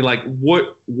 he asked me, like,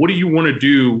 what do you want to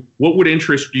do? What would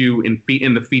interest you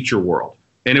in the feature world?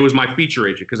 And it was my feature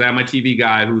agent, because I have my TV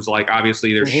guy who's like,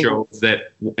 obviously there's shows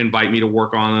that invite me to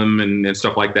work on them and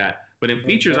stuff like that. But in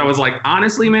features, I was like,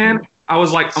 honestly, man, I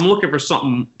was like, I'm looking for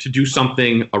something to do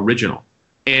something original.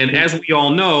 And as we all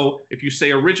know, if you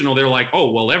say original, they're like, oh,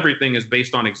 well, everything is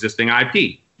based on existing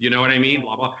IP. You know what I mean?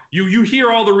 Blah, blah. You hear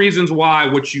all the reasons why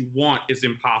what you want is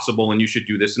impossible and you should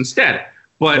do this instead.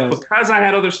 But because I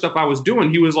had other stuff I was doing,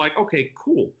 he was like, okay,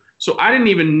 cool. So I didn't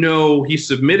even know he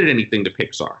submitted anything to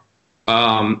Pixar.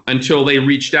 Until they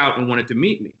reached out and wanted to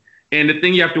meet me. And the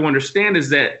thing you have to understand is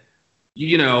that,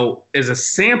 you know, as a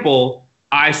sample,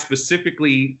 I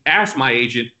specifically asked my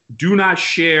agent, do not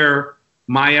share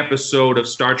my episode of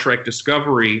Star Trek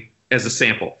Discovery as a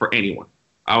sample for anyone.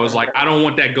 I was like, I don't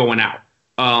want that going out.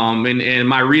 And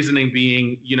my reasoning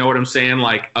being, you know what I'm saying?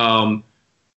 Like,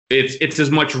 it's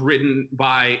as much written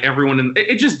by everyone. And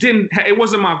it just it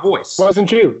wasn't my voice.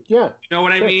 Wasn't you? Yeah. You know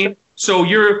what I mean? So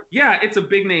it's a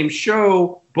big name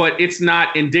show, but it's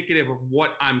not indicative of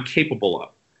what I'm capable of.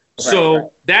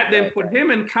 So that then put him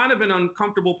in kind of an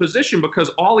uncomfortable position, because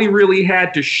all he really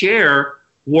had to share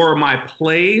were my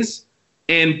plays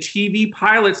and TV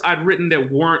pilots I'd written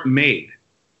that weren't made.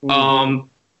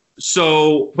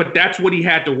 So, but that's what he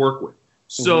had to work with.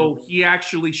 So he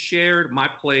actually shared my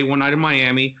play one night in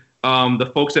Miami.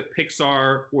 The folks at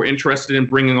Pixar were interested in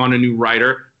bringing on a new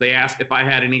writer. They asked if I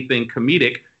had anything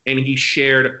comedic, and he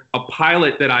shared a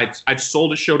pilot that I'd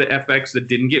sold a show to FX that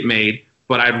didn't get made,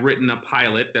 but I'd written a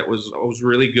pilot that was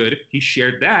really good. He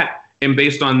shared that, and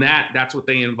based on that, that's what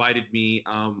they invited me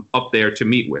up there to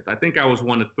meet with. I think I was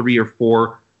one of 3 or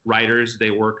 4 writers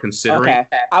they were considering.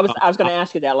 Okay, I was going to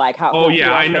ask you that, like how. Oh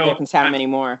yeah, I know. They consider him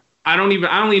anymore. I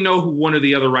only know who one of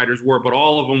the other writers were, but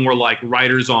all of them were like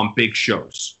writers on big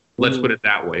shows. Let's put it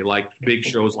that way, like big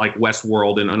shows like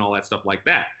Westworld and all that stuff like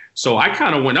that. So I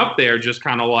kind of went up there just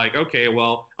kind of like, okay,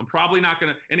 well, I'm probably not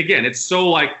going to. And again, it's so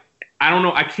like, I don't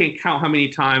know. I can't count how many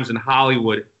times in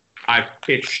Hollywood I've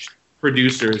pitched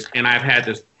producers and I've had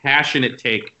this passionate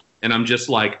take. And I'm just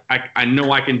like, I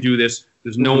know I can do this.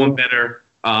 There's no one better,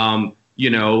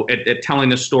 at telling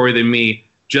the story than me,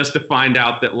 just to find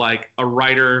out that like a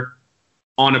writer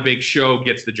on a big show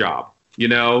gets the job,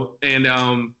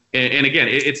 and again,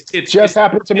 it's just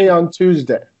happened to me on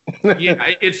Tuesday.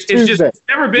 Yeah, it's just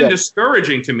never been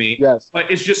discouraging to me. Yes.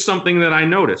 But it's just something that I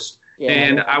noticed. Yeah.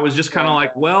 And I was just kind of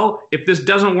like, well, if this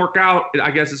doesn't work out, I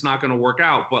guess it's not going to work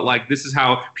out. But like, this is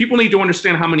how people need to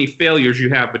understand how many failures you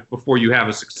have before you have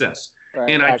a success. Right.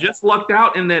 And I just lucked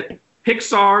out in that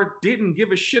Pixar didn't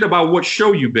give a shit about what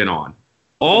show you've been on.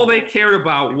 All they cared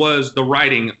about was the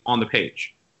writing on the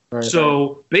page. Right.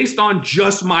 So based on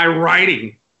just my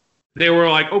writing, they were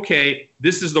like, okay,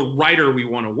 this is the writer we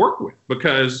want to work with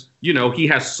because, he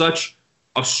has such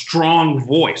a strong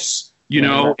voice,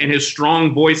 and his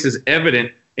strong voice is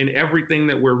evident in everything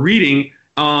that we're reading.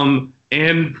 And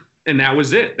that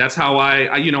was it. That's how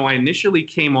I initially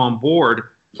came on board.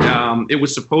 It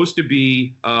was supposed to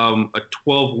be a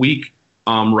 12-week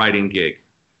writing gig.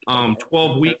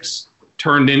 12 weeks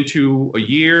turned into a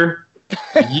year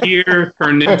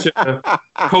turned into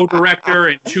co-director,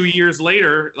 and 2 years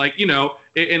later, and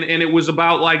it was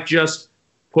about like just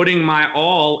putting my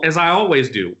all, as I always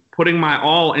do, putting my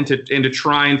all into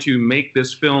trying to make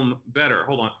this film better.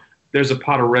 Hold on. There's a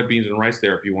pot of red beans and rice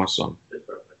there if you want some.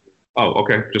 Oh,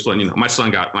 okay. Just letting you know. My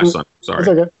son. Sorry. That's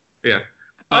okay. Yeah.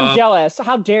 I'm jealous.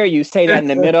 How dare you say that in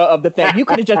the middle of the thing? You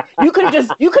could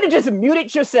have just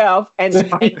muted yourself and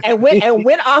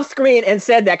went off screen and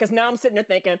said that, because now I'm sitting there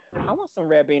thinking, I want some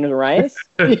red beans and rice.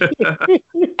 And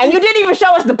you didn't even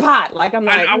show us the pot. Like I'm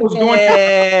like, I was going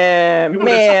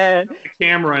man. The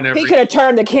camera and everything. He could have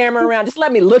turned the camera around. Just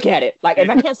let me look at it. Like if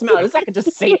I can't smell it, at least I could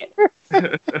just see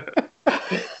it.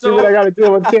 So what I got to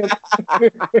deal with kids.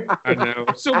 I know.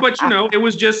 So, but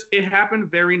it happened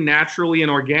very naturally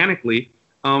and organically.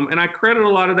 And I credit a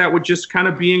lot of that with just kind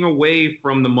of being away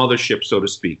from the mothership, so to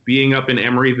speak, being up in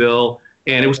Emeryville.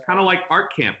 And it was kind of like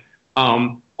art camp.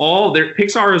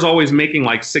 Pixar is always making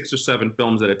like 6 or 7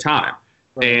 films at a time.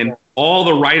 Right. And all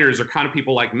the writers are kind of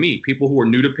people like me, people who are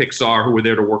new to Pixar, who were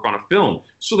there to work on a film.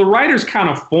 So the writers kind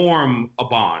of form a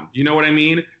bond. You know what I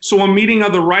mean? So I'm meeting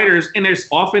other writers, and there's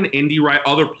often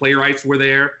other playwrights were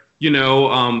there.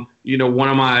 One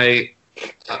of my...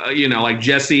 like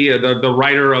Jesse, the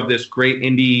writer of this great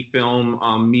indie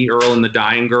film, Me, Earl, and the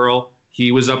Dying Girl.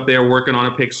 He was up there working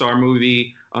on a Pixar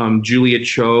movie. Julia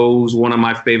Cho's one of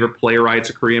my favorite playwrights,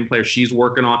 a Korean player. She's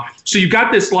working on. So you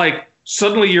got this, like,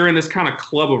 suddenly you're in this kind of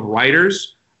club of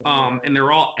writers, and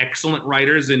they're all excellent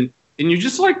writers. And you're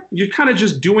just like, you're kind of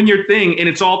just doing your thing, and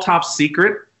it's all top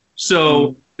secret.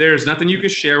 So there's nothing you can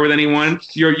share with anyone.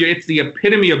 It's the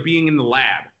epitome of being in the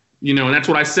lab, and that's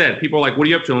what I said. People are like, what are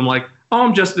you up to? I'm like, oh,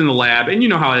 I'm just in the lab. And you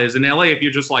know how it is in LA. If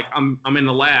you're just like, I'm in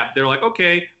the lab, they're like,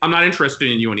 okay, I'm not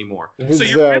interested in you anymore. Exactly. So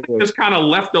you're really just kind of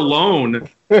left alone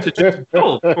to just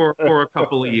build for a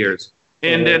couple of years.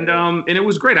 And it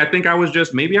was great. I think I was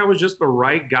just the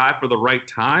right guy for the right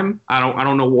time. I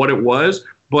don't know what it was,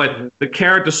 but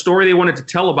the story they wanted to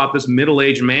tell about this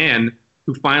middle-aged man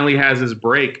who finally has his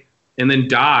break and then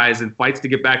dies and fights to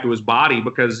get back to his body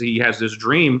because he has this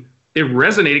dream. It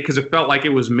resonated because it felt like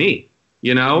it was me.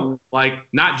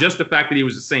 Like not just the fact that he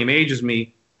was the same age as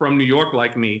me, from New York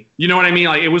like me. You know what I mean?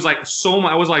 Like it was like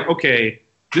I was like, okay,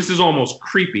 this is almost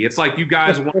creepy. It's like you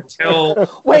guys want to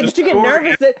tell. Wait, did you get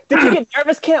nervous? Did you get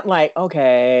nervous, Kemp? Like,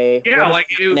 okay. Yeah, like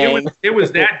it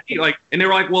was that deep. Like, and they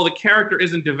were like, well, the character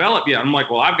isn't developed yet. I'm like,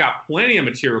 well, I've got plenty of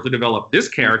material to develop this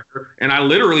character, and I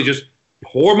literally just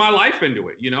pour my life into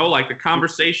it. Like the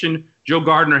conversation Joe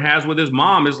Gardner has with his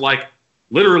mom is like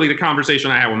literally the conversation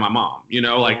I had with my mom,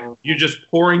 like you're just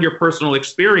pouring your personal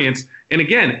experience. And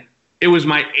again, it was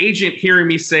my agent hearing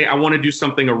me say, I want to do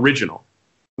something original.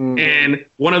 And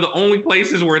one of the only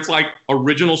places where it's like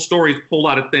original stories pulled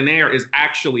out of thin air is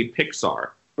actually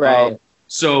Pixar. Right.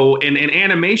 So in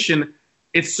animation,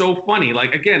 it's so funny.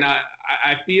 Like, again,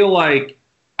 I feel like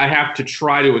I have to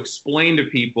try to explain to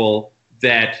people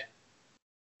that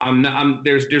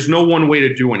there's no one way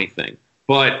to do anything.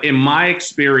 But in my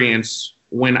experience,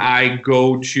 when I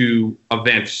go to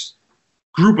events,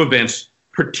 group events,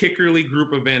 particularly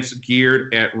group events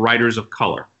geared at writers of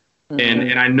color,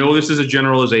 and I know this is a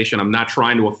generalization. I'm not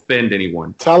trying to offend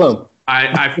anyone. Tell them.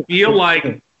 I feel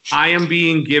like I am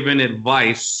being given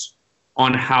advice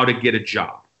on how to get a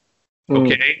job.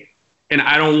 Okay? And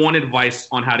I don't want advice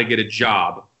on how to get a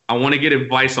job. I want to get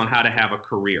advice on how to have a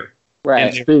career.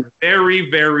 Right. And they're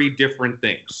very, very different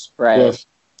things. Right. Yes.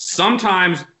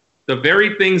 Sometimes the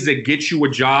very things that get you a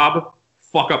job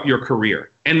fuck up your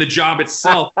career. And the job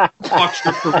itself fucks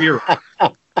your career.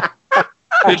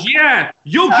 Because, yeah,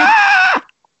 you'll get...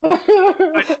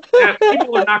 but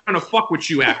people are not going to fuck with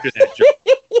you after that job.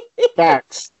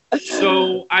 Facts.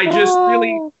 So I just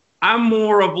really... I'm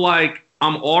more of like,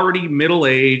 I'm already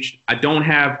middle-aged. I don't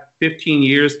have 15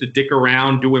 years to dick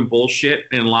around doing bullshit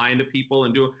and lying to people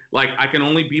and doing... Like, I can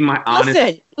only be my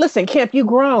honest... Listen, Kemp, you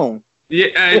grown. Yeah,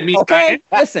 I mean, okay,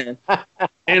 listen.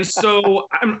 And so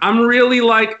I'm really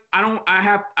like,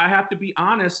 I have to be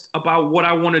honest about what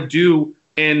I want to do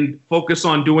and focus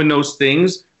on doing those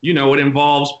things. You know, it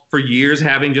involves for years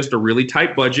having just a really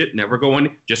tight budget, never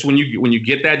going, just when you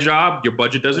get that job, your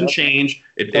budget doesn't change.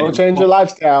 Don't change your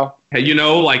lifestyle. You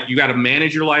know, like you got to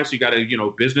manage your life. So you got to, you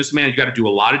know, businessman, you got to do a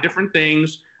lot of different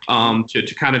things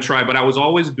to kind of try. But I was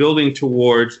always building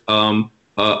towards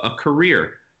a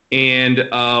career. And,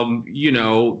 you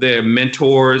know, the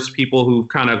mentors, people who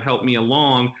kind of helped me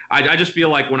along. I just feel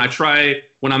like when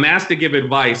I'm asked to give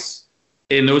advice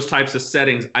in those types of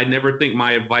settings, I never think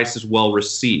my advice is well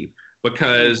received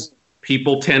because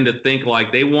people tend to think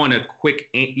like they want a quick,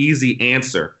 easy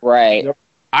answer. Right.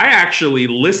 I actually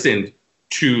listened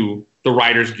to the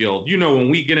Writers Guild. You know,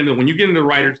 when you get into the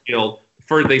Writers Guild,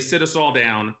 first they sit us all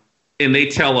down and they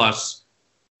tell us,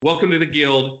 welcome to the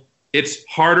Guild. It's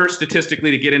harder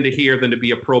statistically to get into here than to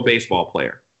be a pro baseball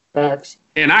player. Facts.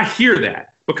 And I hear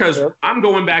that because I'm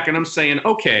going back and I'm saying,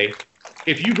 okay,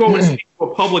 if you go and speak to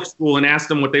a public school and ask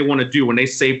them what they want to do when they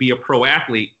say be a pro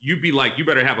athlete, you'd be like, you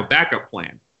better have a backup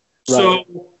plan. Right.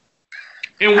 So,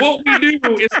 and what we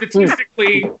do is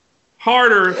statistically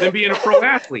harder than being a pro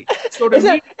athlete. So to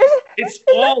me, it's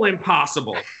all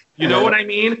impossible. You know what I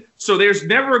mean? So there's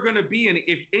never going to be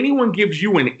if anyone gives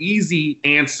you an easy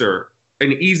answer,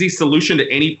 an easy solution to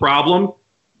any problem,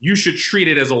 you should treat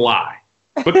it as a lie.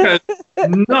 Because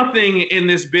nothing in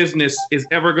this business is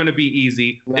ever going to be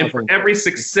easy. Nothing. And for every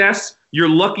success, you're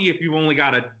lucky if you've only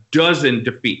got a dozen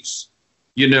defeats.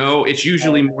 You know, it's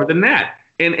usually more than that.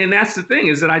 And that's the thing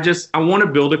is that I want to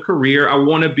build a career. I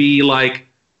want to be like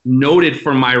noted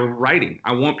for my writing.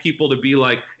 I want people to be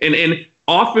like, and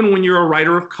often when you're a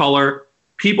writer of color,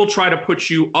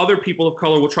 other people of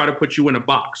color will try to put you in a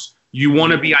box. You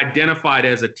want to be identified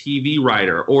as a TV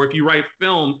writer, or if you write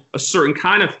film, a certain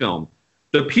kind of film.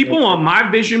 The people on my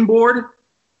vision board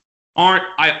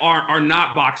are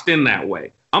not boxed in that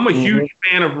way. I'm a huge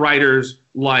fan of writers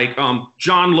like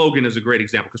John Logan is a great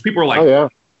example because people are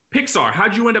like, Pixar,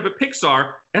 how'd you end up at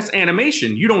Pixar? That's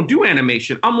animation. You don't do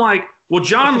animation. I'm like, well,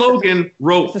 John Logan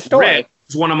wrote Red,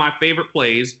 is one of my favorite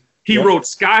plays. He wrote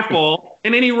Skyfall,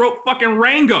 and then he wrote fucking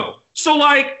Rango. So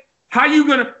like, how you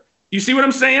gonna? You see what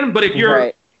I'm saying? But if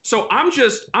you're, so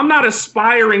I'm not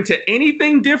aspiring to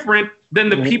anything different than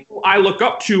the people I look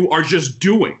up to are just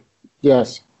doing.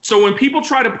 Yes. So when people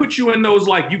try to put you in those,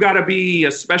 like, you got to be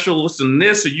a specialist in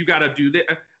this, or you got to do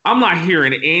that, I'm not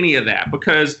hearing any of that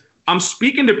because I'm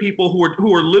speaking to people who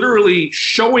are literally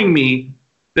showing me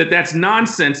that that's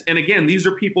nonsense. And again, these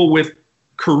are people with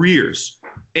careers.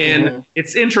 And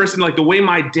it's interesting, like the way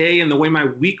my day and the way my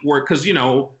week work, because, you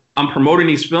know, I'm promoting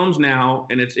these films now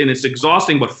and it's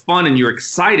exhausting but fun and you're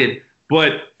excited.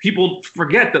 But people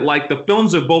forget that like the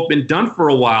films have both been done for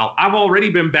a while. I've already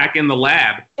been back in the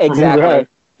lab.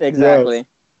 Exactly.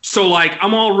 So like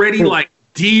I'm already like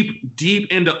deep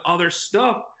into other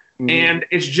stuff. And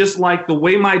it's just like the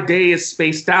way my day is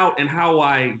spaced out and how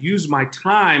I use my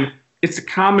time. It's a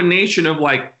combination of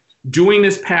like doing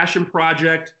this passion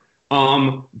project,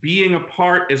 being a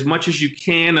part as much as you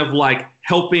can of like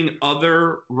helping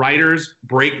other writers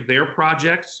break their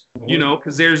projects, you know,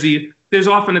 because there's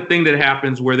often a thing that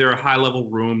happens where there are high level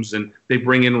rooms and they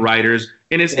bring in writers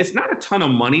and it's not a ton of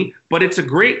money, but it's a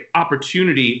great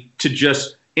opportunity to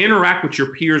just interact with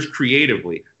your peers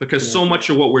creatively because so much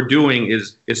of what we're doing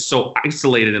is so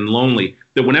isolated and lonely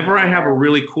that whenever I have a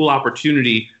really cool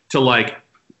opportunity to like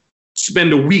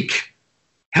spend a week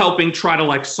helping try to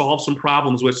like solve some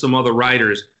problems with some other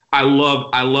writers, I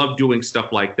love doing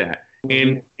stuff like that.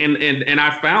 And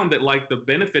I found that like the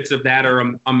benefits of that are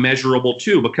immeasurable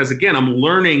too, because again, I'm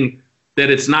learning that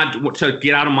it's not to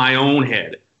get out of my own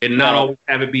head and not always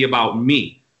have it be about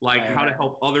me, like how to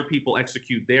help other people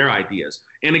execute their ideas.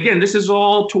 And again, this is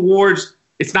all towards,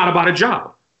 it's not about a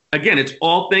job. Again, it's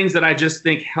all things that I just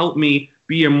think help me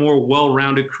be a more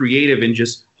well-rounded creative and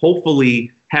just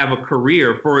hopefully have a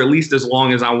career for at least as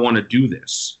long as I want to do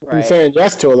this. Right. You're saying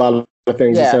yes to a lot of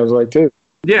things, it sounds like, too.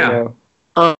 Yeah. You know?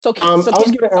 I was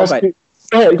going to ask you.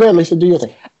 Go ahead, Lisa. Do your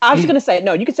thing. I was going to say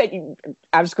no. You can say.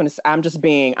 I'm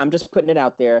just putting it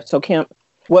out there. So, Kim,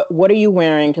 what are you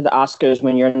wearing to the Oscars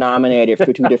when you're nominated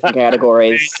for 2 different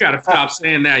categories? You gotta stop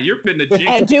saying that. You're fitting the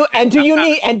jinx. Do you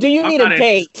need a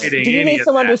date? Do you need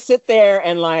someone to sit there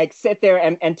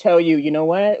and tell you, you know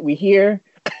what, we here?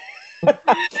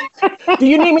 Do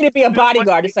you need me to be a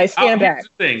bodyguard to say stand back?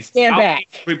 Stand back.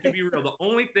 To be real, the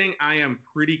only thing I am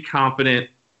pretty confident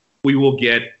we will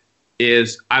get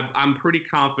is I'm pretty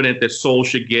confident that Soul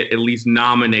should get at least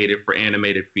nominated for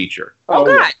animated feature. Oh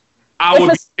God! I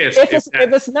would be pissed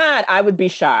if it's not. I would be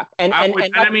shocked.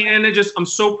 I'm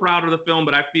so proud of the film,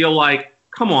 but I feel like,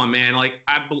 come on, man! Like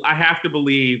I have to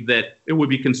believe that it would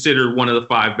be considered one of the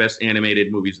 5 best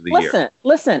animated movies of the year.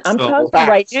 Listen, I'm telling you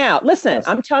right now.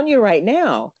 I'm telling you right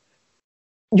now.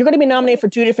 You're going to be nominated for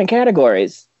 2 different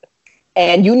categories.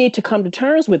 And you need to come to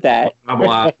terms with that. Blah,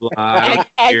 blah, blah.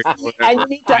 And you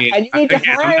need to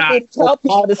hire me to help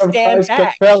you to stand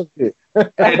back. Okay?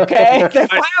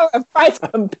 The power of Christ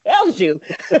compels you.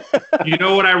 You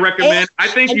know what I recommend? I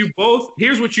think you both,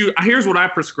 here's what I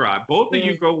prescribe. Both of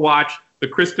you go watch the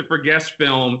Christopher Guest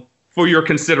film for your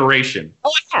consideration.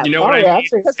 Oh, yeah. You know what I mean?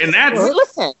 And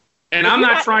listen. And I'm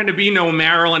not trying to be no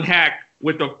Marilyn Hack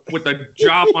with a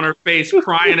job on her face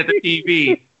crying at the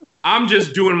TV. I'm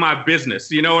just doing my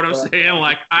business. You know what I'm saying?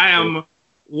 Like I am,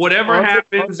 whatever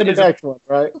happens,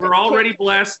 right? We're already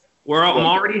blessed. I'm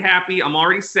already happy. I'm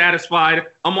already satisfied.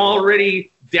 I'm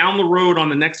already down the road on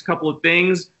the next couple of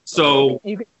things. So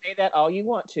you can say that all you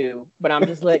want to, but I'm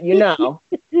just letting you know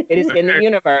it is in the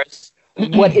universe.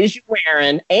 What is you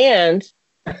wearing and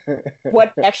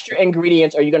what extra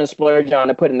ingredients are you going to splurge on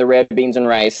to put in the red beans and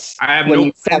rice? I have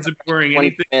no plans of wearing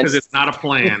anything because it's not a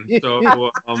plan.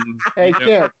 So, hey,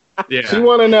 Kim. Yeah. She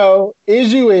want to know,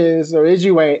 is you or is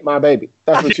you ain't my baby?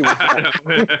 That's what she wants.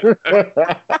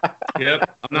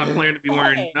 Yep. I'm not planning to be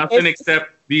wearing nothing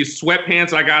except these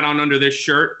sweatpants I got on under this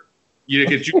shirt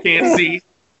that you can't see.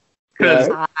 Because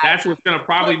that's what's going to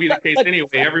probably be the case anyway.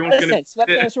 Everyone's going to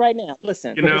sweatpants right now.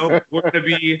 Listen. You know, we're going to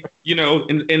be,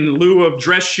 in lieu of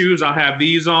dress shoes, I'll have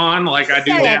these on like I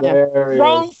do now.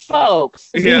 Grown folks.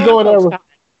 He's going there.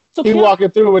 He's walking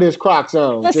through with his Crocs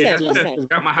on. Listen.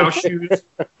 Got my house shoes.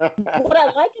 What I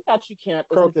like about you, Kemp,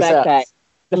 is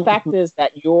the fact is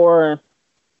that you're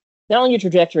not only your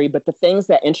trajectory, but the things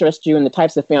that interest you and the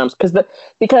types of films.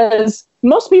 Because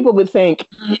most people would think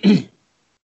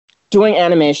doing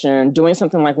animation, doing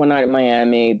something like One Night in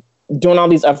Miami, doing all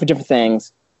these other different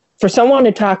things, for someone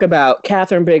to talk about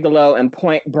Kathryn Bigelow and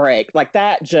Point Break, like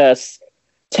that just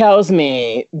tells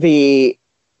me the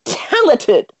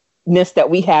talentedness that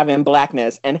we have in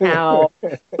Blackness and how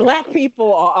Black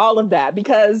people are all of that.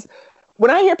 Because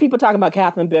when I hear people talking about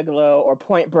Kathryn Bigelow or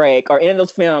Point Break or any of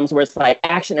those films where it's like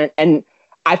action and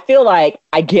I feel like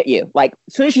I get you. Like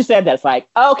as soon as you said that, it's like,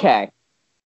 okay,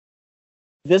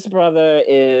 this brother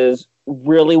is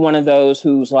really one of those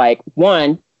who's like,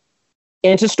 one,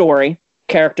 into story,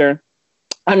 character,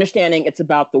 understanding it's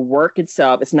about the work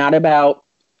itself. It's not about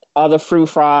all the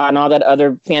frou-frou and all that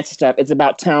other fancy stuff. It's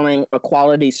about telling a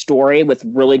quality story with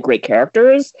really great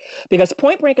characters. Because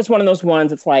Point Break is one of those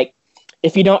ones, it's like,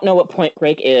 if you don't know what Point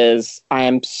Break is, I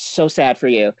am so sad for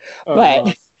you.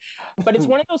 But it's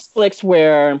one of those flicks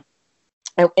where,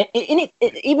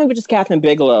 even with just Kathryn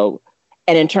Bigelow,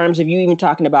 and in terms of you even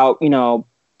talking about,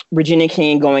 Regina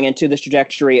King going into this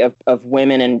trajectory of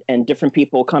women and different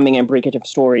people coming and bringing different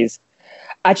stories,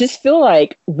 I just feel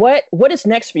like what is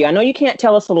next for you? I know you can't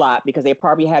tell us a lot because they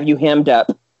probably have you hemmed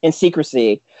up in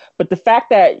secrecy, but the fact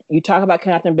that you talk about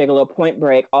Kathryn Bigelow, Point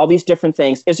Break, all these different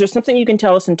things, is there something you can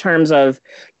tell us in terms of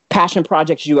passion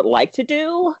projects you would like to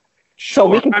do? Sure. So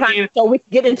we can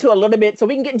get into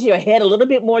your head a little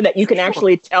bit more that you can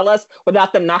actually tell us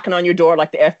without them knocking on your door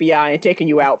like the FBI and taking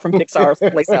you out from Pixar or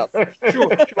someplace else.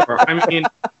 Sure. I mean,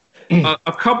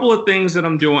 a couple of things that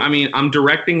I'm doing. I mean, I'm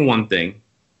directing one thing.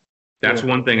 That's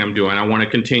one thing I'm doing. I want to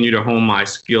continue to hone my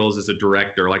skills as a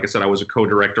director. Like I said, I was a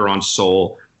co-director on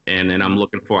Soul, and then I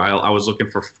was looking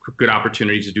for good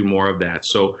opportunities to do more of that.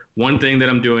 So one thing that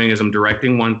I'm doing is I'm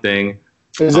directing one thing.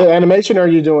 Is it animation or are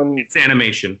you doing? It's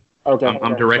animation. Okay.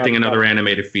 I'm directing another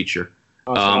animated feature.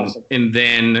 Awesome. And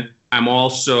then I'm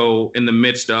also in the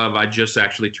midst of, I just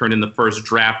actually turned in the first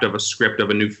draft of a script of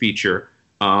a new feature.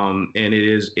 And it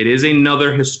is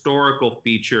another historical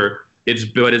feature.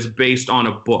 But it's based on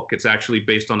a book. It's actually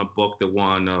based on a book that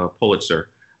won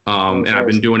Pulitzer. And I've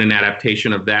been doing an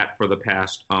adaptation of that for the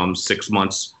past 6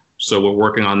 months. So we're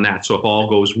working on that. So if all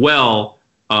goes well,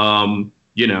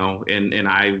 you know, and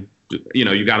I, you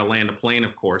know, you got to land a plane,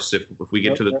 of course, if we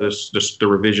get to the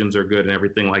revisions are good and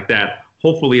everything like that.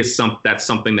 Hopefully that's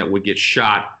something that would get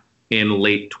shot in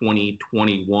late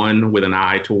 2021 with an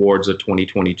eye towards a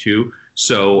 2022.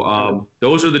 So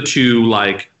those are the two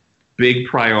like big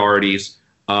priorities.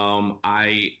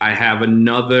 I have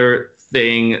another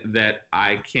thing that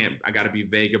I got to be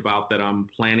vague about that I'm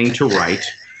planning to write.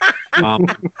 And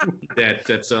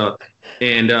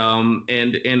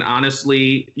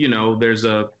honestly, you know, there's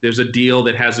a deal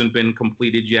that hasn't been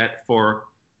completed yet for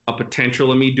a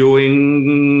potential of me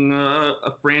doing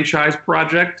a franchise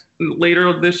project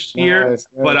later this year. Nice.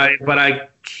 But I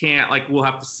can't, like, we'll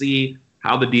have to see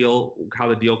how the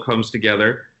deal comes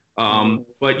together.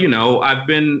 But you know, I've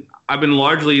been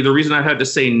largely, the reason I've had to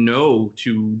say no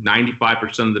to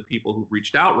 95% of the people who've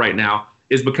reached out right now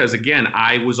is because, again,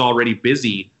 I was already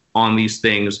busy on these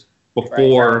things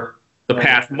before the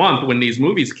past month when these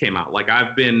movies came out. Like,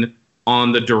 I've been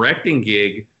on the directing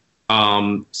gig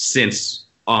since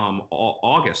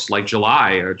August, like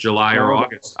July or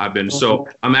August. I've been, so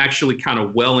I'm actually kind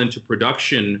of well into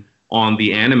production on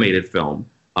the animated film.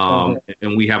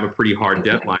 And we have a pretty hard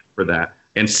deadline for that.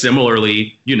 And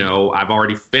similarly, you know, I've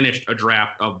already finished a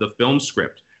draft of the film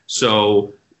script.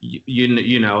 So,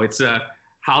 you know, it's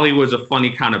Hollywood's a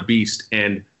funny kind of beast.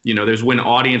 And, you know, there's when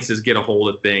audiences get a hold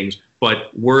of things,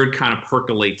 but word kind of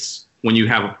percolates when you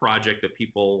have a project that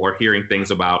people are hearing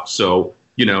things about. So,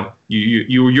 you know,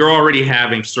 you're already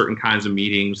having certain kinds of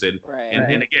meetings. And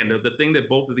again, the thing that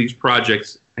both of these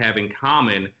projects have in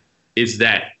common is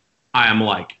that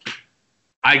I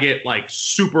get like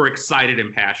super excited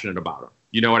and passionate about them.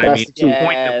 You know what I mean? To the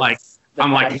point that like,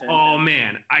 I'm like, oh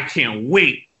man, I can't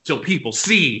wait till people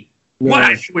see what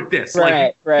I do with this.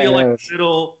 I feel like a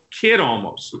little kid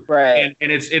almost. And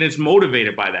it's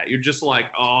motivated by that. You're just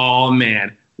like, oh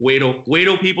man, wait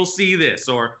till people see this.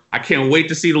 Or I can't wait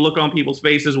to see the look on people's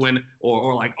faces when,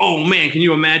 or like, oh man, can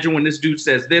you imagine when this dude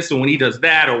says this, or when he does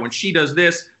that, or when she does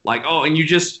this? Like, oh, and you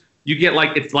get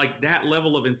like, it's like that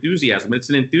level of enthusiasm. It's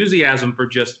an enthusiasm for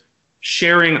just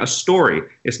sharing a story.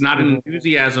 It's not an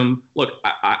enthusiasm. Look,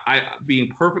 I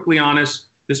being perfectly honest,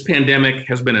 this pandemic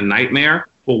has been a nightmare.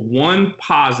 But one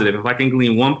positive, if I can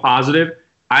glean one positive,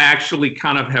 I actually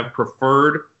kind of have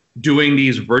preferred doing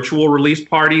these virtual release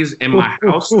parties in my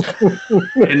house.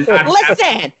 And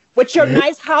listen, with your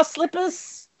nice house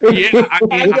slippers. Yeah,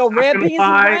 and your red beans and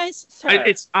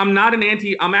rice. I'm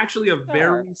actually a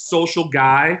very social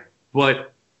guy,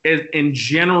 but in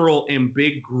general, in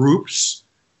big groups,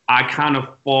 I kind of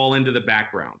fall into the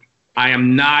background. I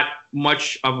am not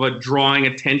much of a drawing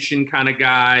attention kind of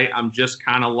guy. I'm just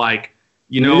kind of like,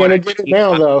 you know. You're going to get it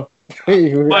now, though.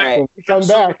 Come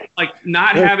back. Like,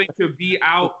 not having to be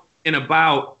out and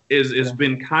about has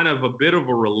been kind of a bit of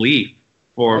a relief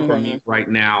for me right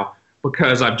now,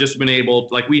 because I've just been able,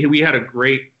 like, we had a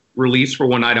great release for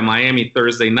One Night in Miami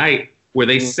Thursday night where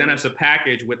they sent us a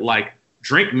package with like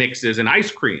drink mixes and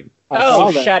ice cream.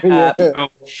 Oh, shut up. So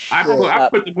I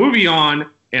put the movie on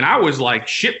and I was like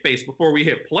shit-faced before we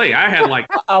hit play. I had like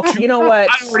you know what?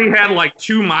 I already had like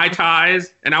 2 Mai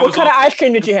Tais, and What kind of ice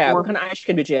cream did you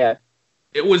have?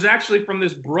 It was actually from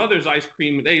this Brothers ice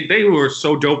cream. They were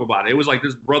so dope about it. It was like,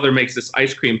 this brother makes this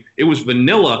ice cream. It was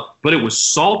vanilla, but it was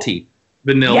salty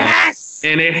vanilla. Yes!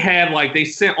 And it had like, they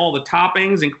sent all the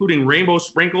toppings, including rainbow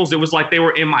sprinkles. It was like they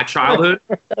were in my childhood.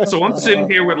 So I'm sitting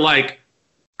here with like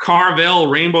Carvel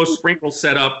rainbow sprinkle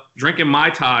set up, drinking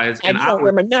Mai Tais. And you don't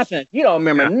remember nothing. You don't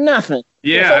remember nothing.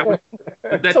 Yeah.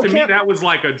 To me, that was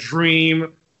like a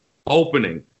dream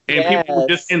opening. And people were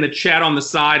just in the chat on the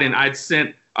side, and I'd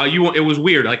sent, it was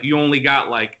weird. Like, you only got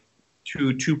like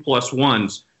two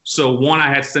 2+1s. So one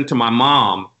I had sent to my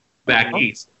mom back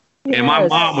east. And my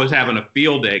mom was having a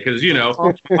field day because, you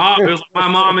know, my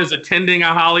mom is attending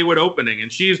a Hollywood opening,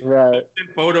 and she's posting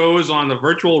photos on the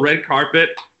virtual red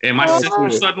carpet. And my sister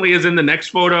suddenly is in the next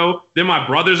photo. Then my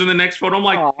brother's in the next photo. I'm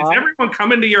like, is everyone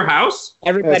coming to your house?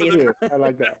 Everybody is. I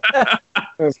like that.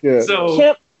 That's good.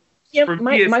 So,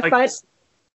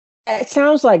 it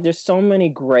sounds like there's so many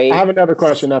great. I have another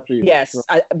question after you. Yes.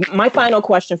 My final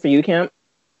question for you, Kemp,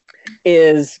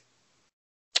 is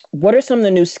what are some of the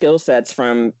new skill sets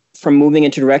from moving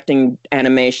into directing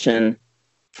animation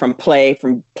from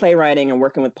playwriting and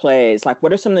working with plays, like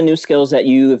what are some of the new skills that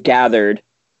you've gathered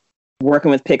working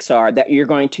with Pixar that you're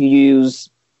going to use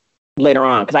later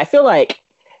on? Because I feel like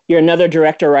you're another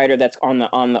director writer that's on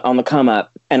the come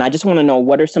up, and I just want to know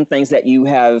what are some things that you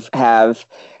have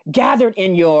gathered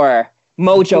in your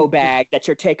mojo bag that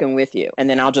you're taking with you, and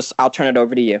then I'll turn it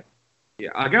over to you. Yeah,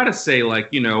 I gotta say, like,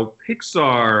 you know,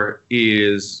 Pixar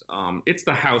is it's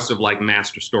the house of like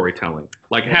master storytelling.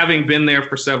 Like, having been there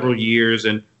for several years,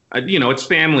 and you know, it's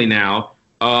family now.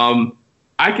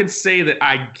 I can say that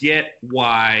I get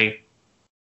why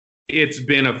it's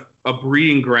been a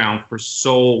breeding ground for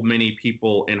so many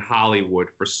people in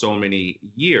Hollywood for so many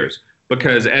years.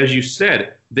 Because, as you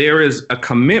said, there is a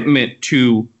commitment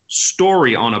to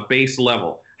story on a base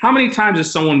level. How many times has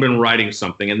someone been writing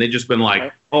something and they've just been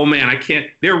like, oh man, I can't,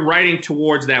 they're writing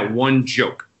towards that one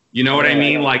joke. You know what I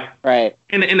mean? Like, right.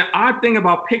 And the odd thing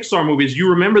about Pixar movies, you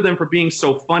remember them for being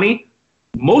so funny.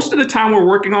 Most of the time we're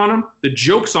working on them, the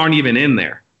jokes aren't even in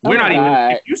there. We're not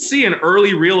even, if you see an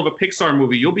early reel of a Pixar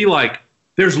movie, you'll be like,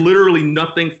 there's literally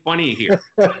nothing funny here.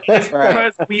 It's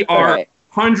because we are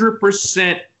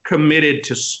 100% committed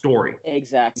to story.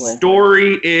 Exactly.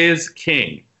 Story is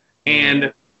king.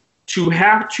 And to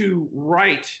have to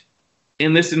write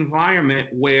in this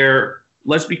environment where,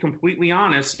 let's be completely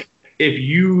honest, if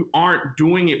you aren't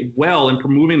doing it well and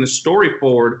moving the story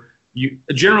forward,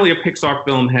 generally a Pixar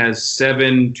film has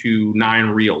 7 to 9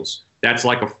 reels. That's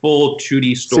like a full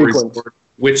 2D storyboard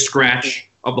with scratch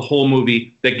of the whole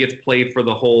movie that gets played for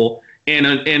the whole.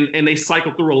 And they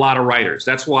cycle through a lot of writers.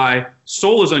 That's why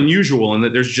Soul is unusual in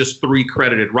that there's just 3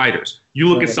 credited writers. You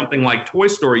look at something like Toy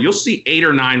Story, you'll see 8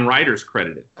 or 9 writers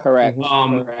credited. Correct.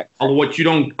 What you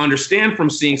don't understand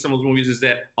from seeing some of those movies is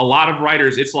that a lot of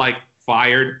writers, it's like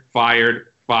fired. Because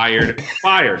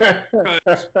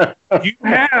you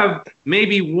have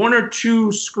maybe 1 or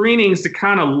 2 screenings to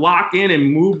kind of lock in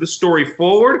and move the story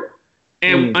forward.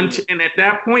 And at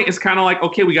that point, it's kind of like,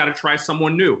 okay, we got to try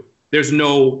someone new. There's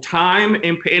no time,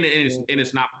 and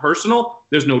it's not personal.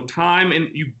 There's no time,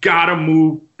 and you got to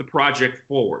move the project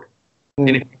forward.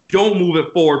 And if you don't move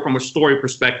it forward from a story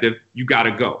perspective, you got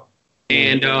to go.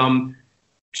 And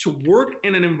to work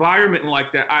in an environment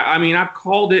like that, I mean, I've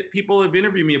called it, people have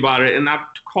interviewed me about it, and I've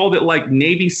called it like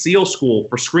Navy SEAL school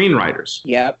for screenwriters.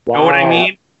 Yep. You know what I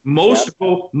mean? Most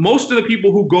of the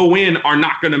people who go in are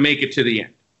not going to make it to the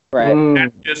end. Right.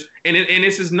 That's just, and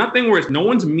this is nothing where no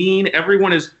one's mean,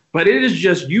 everyone is, but it is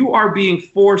just, you are being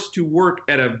forced to work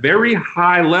at a very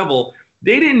high level.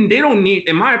 They don't need,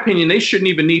 in my opinion, they shouldn't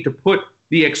even need to put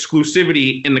the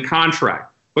exclusivity in the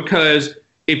contract, because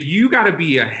if you got to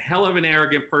be a hell of an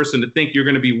arrogant person to think you're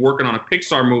going to be working on a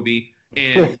Pixar movie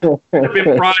and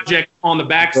a project on the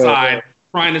backside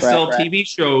trying to sell TV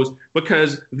shows,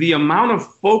 because the amount of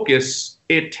focus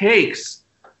it takes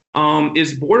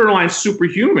is borderline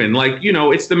superhuman. Like, you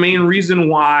know, it's the main reason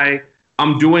why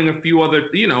I'm doing a few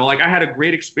other, you know, like I had a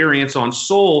great experience on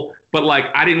Soul, but like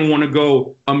I didn't want to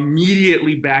go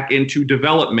immediately back into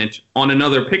development on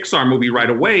another Pixar movie right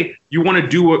away. I wanted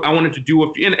to do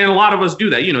a few, and a lot of us do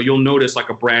that. You know, you'll notice like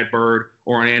a Brad Bird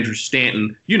or an Andrew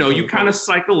Stanton, you know, you kind of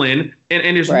cycle in,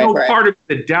 and there's no part of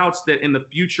the doubts that in the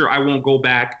future I won't go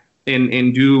back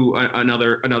and do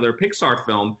another Pixar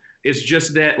film. It's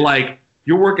just that, like,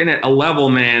 you're working at a level,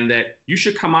 man, that you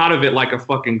should come out of it like a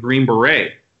fucking Green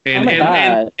Beret. And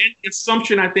the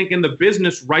assumption, I think, in the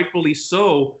business, rightfully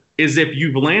so, is if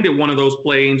you've landed one of those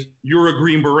planes, you're a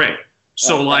Green Beret.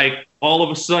 So, like, all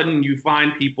of a sudden you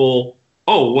find people,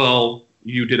 oh, well,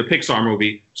 you did a Pixar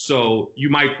movie, so you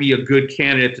might be a good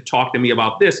candidate to talk to me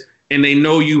about this. And they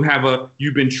know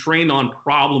you've been trained on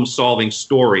problem-solving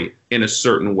story in a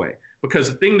certain way.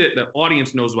 Because the thing that the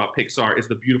audience knows about Pixar is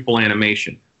the beautiful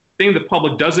animation. The thing the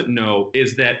public doesn't know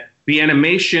is that the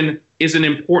animation isn't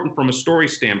important from a story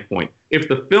standpoint. If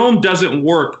the film doesn't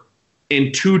work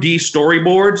in 2D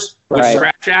storyboards with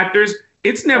scratch actors,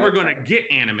 it's never going to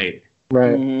get animated.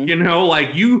 Right. You know,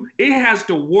 like it has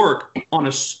to work on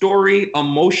a story,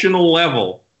 emotional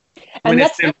level when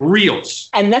it's in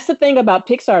reels. And that's the thing about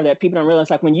Pixar that people don't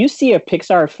realize. Like, when you see a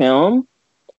Pixar film,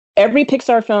 every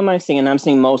Pixar film I've seen, and I'm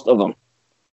seeing most of them,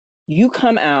 you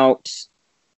come out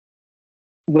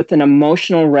with an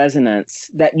emotional resonance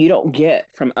that you don't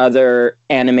get from other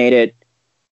animated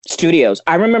studios.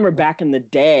 I remember back in the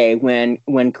day when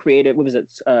Creative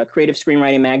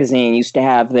Screenwriting Magazine used to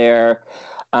have their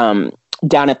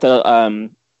down at the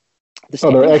State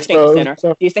Center.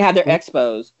 They used to have their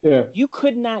expos. Yeah. You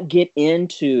could not get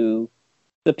into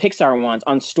the Pixar ones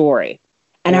on story.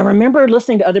 And I remember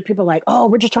listening to other people like, oh,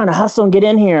 we're just trying to hustle and get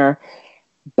in here.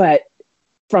 But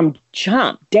from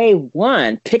day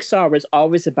one, Pixar was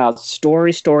always about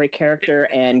story, character,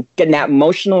 and getting that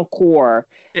emotional core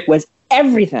was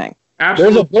everything.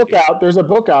 Absolutely. There's a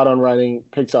book out on writing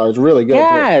Pixar. It's really good.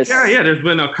 Yes. Yeah. There's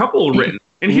been a couple written.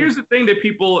 And here's the thing that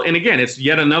people, and again, it's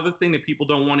yet another thing that people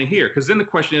don't want to hear. Because then the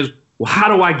question is, well,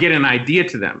 how do I get an idea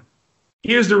to them?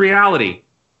 Here's the reality.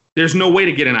 There's no way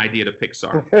to get an idea to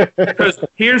Pixar. Because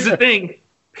here's the thing.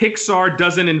 Pixar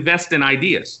doesn't invest in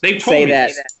ideas. They told me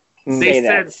that. They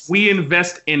said, we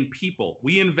invest in people.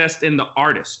 We invest in the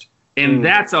artist. And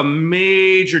that's a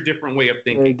major different way of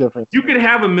thinking. Very different. You could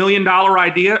have $1 million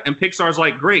idea and Pixar's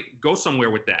like, great, go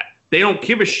somewhere with that. They don't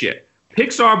give a shit.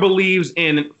 Pixar believes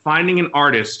in finding an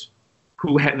artist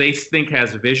who they think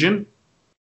has vision,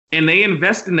 and they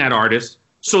invest in that artist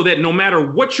so that no matter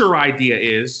what your idea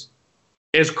is,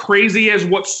 as crazy as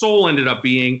what Soul ended up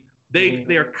being,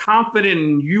 they're confident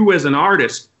in you as an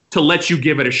artist to let you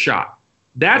give it a shot.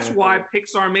 That's why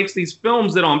Pixar makes these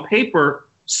films that on paper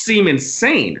seem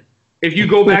insane. If you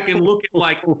go back and look at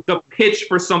like the pitch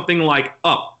for something like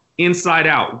Up, Inside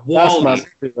Out, WALL-E,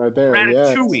 right there.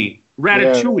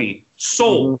 Ratatouille,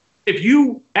 Soul. If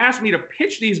you ask me to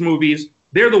pitch these movies,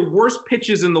 they're the worst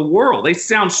pitches in the world. They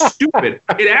sound stupid.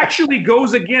 It actually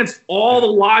goes against all the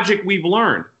logic we've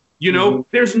learned. You know,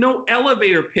 there's no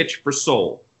elevator pitch for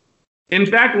Soul. In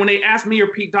fact, when they asked me or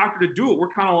Pete Docter to do it, we're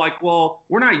kind of like, well,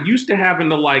 we're not used to having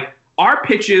to like, our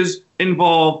pitches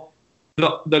involve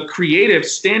the creative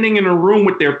standing in a room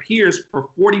with their peers for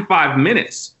 45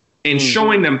 minutes and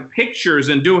showing them pictures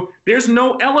and there's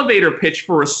no elevator pitch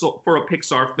for a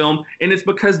Pixar film. And it's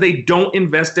because they don't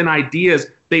invest in ideas.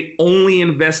 They only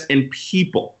invest in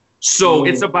people. So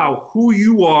it's about who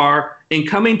you are and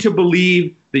coming to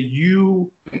believe that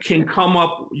you can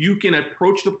you can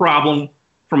approach the problem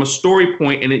from a story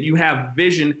point and that you have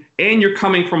vision and you're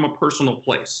coming from a personal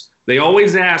place. They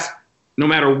always ask, no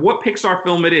matter what Pixar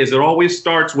film it is, it always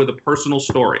starts with a personal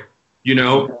story. You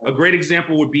know, a great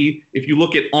example would be if you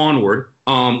look at Onward,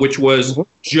 which was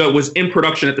in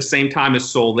production at the same time as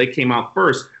Soul. They came out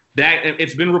first. That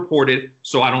it's been reported,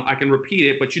 so I can repeat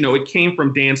it. But you know, it came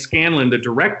from Dan Scanlon, the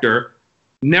director,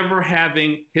 never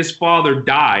having his father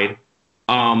died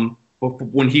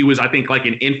when he was, I think, like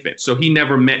an infant. So he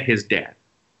never met his dad.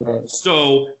 Right.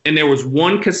 So, and there was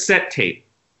one cassette tape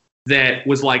that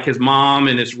was like his mom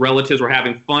and his relatives were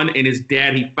having fun, and his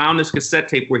dad, he found this cassette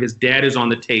tape where his dad is on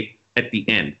the tape at the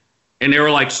end. And they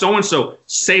were like, so-and-so,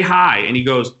 say hi. And he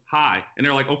goes, hi. And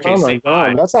they're like, okay, say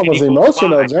bye. That's almost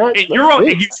emotional, Jack.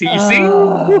 And you see? You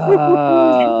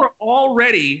were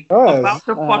already about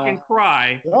to fucking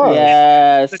cry.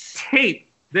 Yes. The tape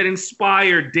that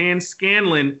inspired Dan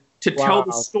Scanlon to tell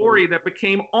the story that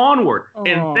became Onward.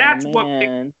 And that's what,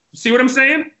 see what I'm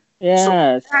saying? Yes.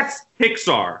 So that's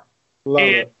Pixar. Love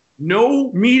it.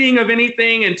 No meeting of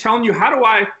anything and telling you,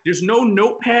 there's no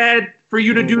notepad for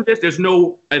you to do this. There's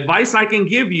no advice I can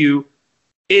give you.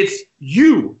 It's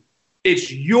you.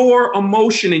 It's your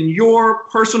emotion and your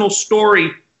personal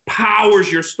story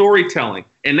powers your storytelling.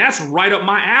 And that's right up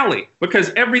my alley because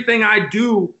everything I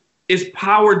do is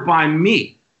powered by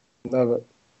me. Love it.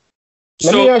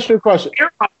 Let me ask you a question.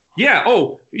 Yeah.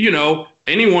 Oh, you know,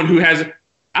 anyone who has,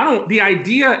 the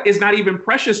idea is not even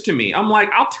precious to me. I'm like,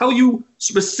 I'll tell you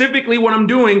specifically what I'm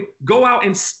doing. Go out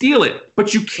and steal it,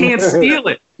 but you can't steal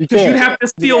it because you have to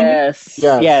steal.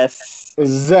 Yes.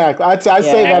 Exactly. I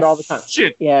say that all the time.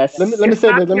 Shit. Yes. Let me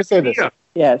say this.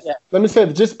 Yes. Let me say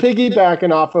this. Just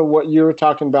piggybacking off of what you were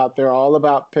talking about there, all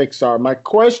about Pixar. My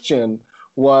question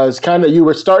was kind of, you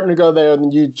were starting to go there and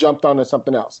then you jumped onto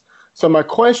something else. So my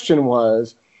question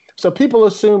was, so people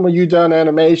assume when you've done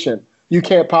animation, you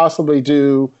can't possibly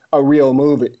do a real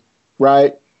movie,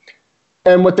 right?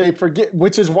 And what they forget,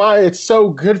 which is why it's so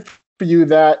good for you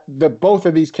that both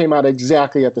of these came out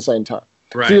exactly at the same time.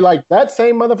 Right. So you're like, that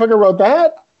same motherfucker wrote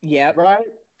that? Yep. Right?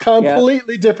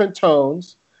 Completely different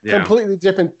tones, completely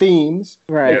different themes,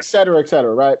 right, et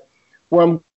cetera, right? Where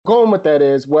I'm going with that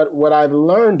is what I've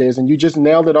learned is, and you just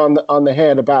nailed it on the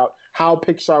head about how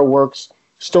Pixar works,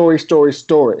 story.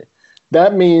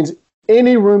 That means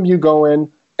any room you go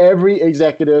in, every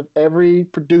executive, every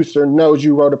producer knows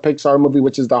you wrote a Pixar movie,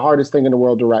 which is the hardest thing in the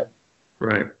world to write.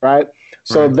 Right?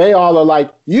 So they all are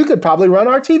like, you could probably run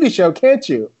our TV show, can't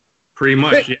you? Pretty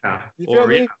much, yeah. You feel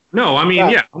me? No, I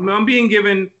mean, I'm being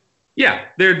given,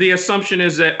 the assumption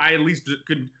is that I at least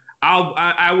could, a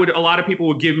lot of people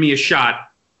would give me a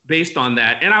shot based on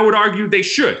that. And I would argue they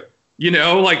should,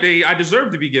 I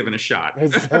deserve to be given a shot.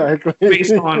 Exactly.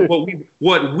 Based on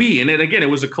what we, and then again, it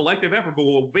was a collective effort,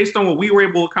 but based on what we were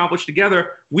able to accomplish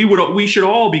together, we should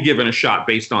all be given a shot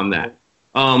based on that.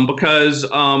 Because,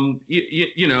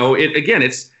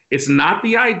 It's not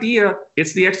the idea,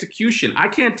 it's the execution. I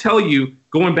can't tell you,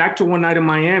 going back to One Night in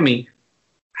Miami,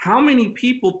 how many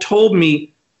people told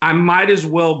me I might as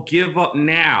well give up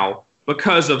now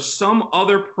because of some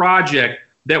other project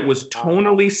that was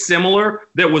tonally similar,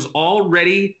 that was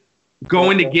already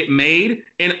going to get made,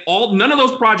 and none of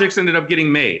those projects ended up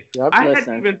getting made. I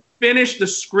hadn't even finished the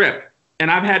script,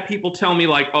 and I've had people tell me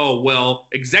like, oh, well,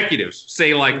 executives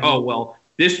say like, oh, well,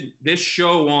 this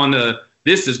show on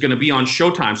this is going to be on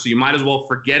Showtime, so you might as well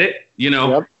forget it. You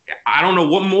know, I don't know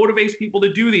what motivates people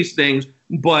to do these things,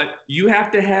 but you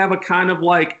have to have a kind of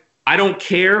like, I don't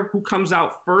care who comes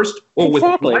out first or with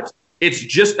what. It's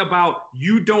just about,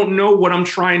 you don't know what I'm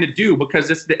trying to do, because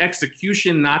it's the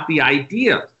execution, not the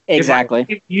idea. Exactly. If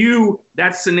I give you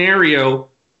that scenario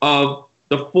of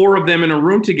the four of them in a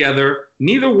room together,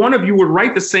 neither one of you would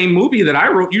write the same movie that I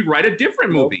wrote. You'd write a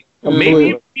different movie. Maybe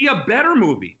it'll be a better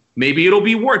movie. Maybe it'll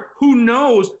be worse. Who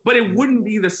knows? But it wouldn't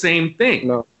be the same thing.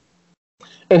 No.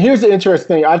 And here's the interesting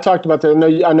thing. I've talked about that.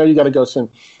 I know you got to go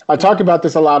soon. I talk about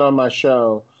this a lot on my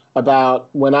show about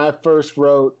when I first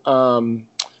wrote.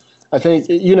 I think,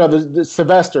 you know, the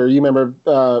Sylvester, you remember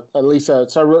Lisa,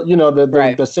 so I wrote, you know,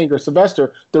 the singer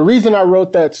Sylvester. The reason I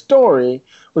wrote that story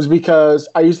was because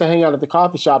I used to hang out at the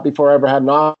coffee shop before I ever had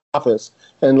an office.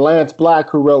 And Lance Black,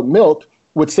 who wrote Milk,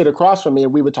 would sit across from me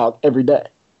and we would talk every day,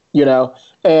 you know.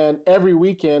 And every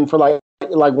weekend for like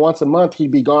once a month,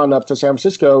 he'd be gone up to San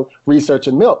Francisco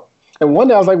researching Milk. And one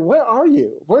day I was like, where are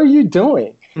you? What are you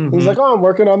doing? He's like, oh, I'm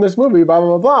working on this movie, blah,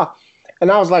 blah, blah, blah. And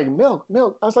I was like, Milk.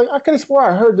 I was like, I could have swore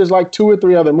I heard there's like 2 or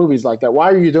 3 other movies like that. Why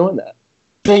are you doing that?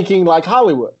 Thinking like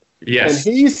Hollywood. Yes.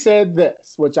 And he said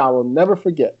this, which I will never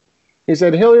forget. He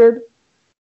said, Hilliard,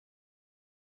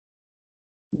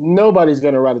 nobody's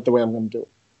going to write it the way I'm going to do it.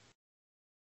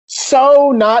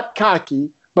 So not cocky,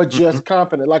 but just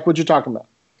confident, like what you're talking about.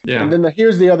 Yeah. And then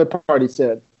here's the other part. He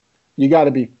said, you got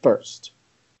to be first.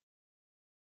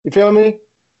 You feel me?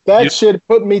 That shit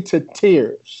put me to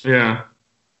tears. Yeah.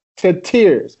 To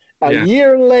tears. A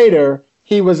year later,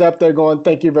 he was up there going,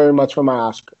 thank you very much for my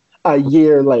Oscar. A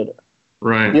year later.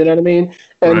 Right. You know what I mean?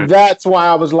 And that's why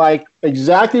I was like,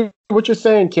 exactly what you're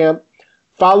saying, Kemp.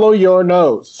 Follow your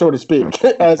nose, so to speak,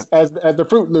 as the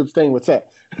Fruit Loops thing would say.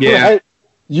 Yeah. Right?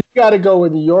 You got to go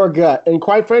with your gut. And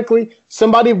quite frankly,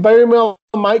 somebody very well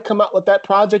might come out with that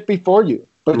project before you.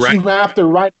 But you have to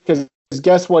write, because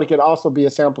guess what? It could also be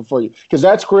a sample for you. Because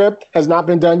that script has not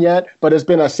been done yet, but it's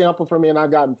been a sample for me, and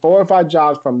I've gotten 4 or 5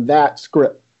 jobs from that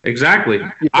script. Exactly.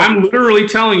 I'm literally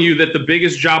telling you that the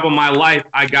biggest job of my life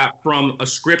I got from a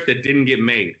script that didn't get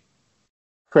made.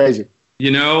 Crazy.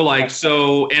 You know, like,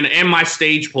 so, and my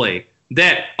stage play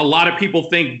that a lot of people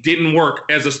think didn't work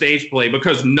as a stage play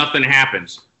because nothing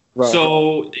happens. Right.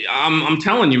 So I'm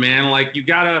telling you, man, like, you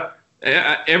gotta,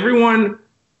 everyone,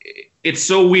 it's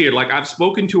so weird. Like, I've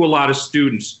spoken to a lot of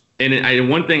students, and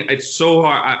one thing, it's so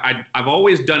hard. I've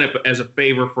always done it as a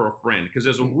favor for a friend, because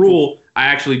as a rule, I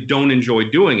actually don't enjoy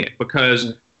doing it,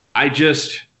 because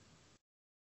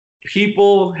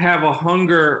people have a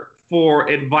hunger for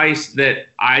advice that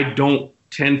I don't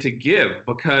tend to give,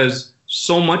 because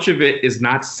so much of it is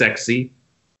not sexy.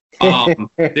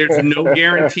 There's no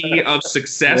guarantee of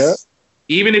success.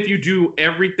 Even if you do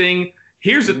everything,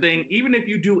 here's the thing, even if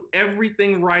you do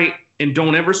everything right and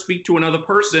don't ever speak to another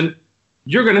person,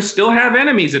 you're going to still have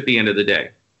enemies at the end of the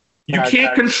day. You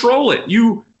can't control it.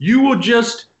 You will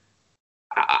just,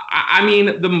 I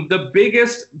mean, the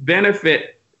biggest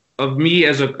benefit of me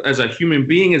as a human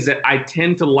being is that I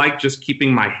tend to like just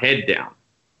keeping my head down.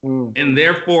 And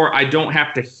therefore, I don't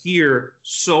have to hear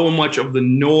so much of the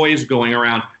noise going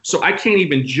around. So I can't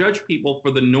even judge people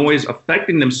for the noise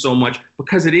affecting them so much,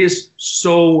 because it is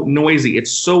so noisy.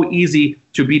 It's so easy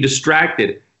to be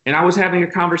distracted. And I was having a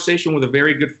conversation with a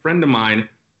very good friend of mine,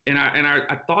 and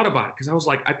I thought about it, because I was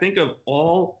like, I think of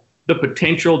all the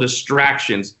potential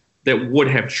distractions that would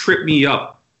have tripped me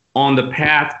up on the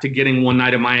path to getting One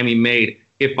Night in Miami made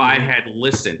if I had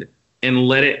listened and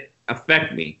let it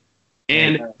affect me.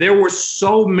 And there were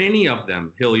so many of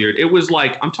them, Hilliard. It was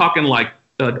like, I'm talking like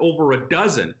over a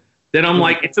dozen, that I'm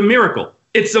like, it's a miracle.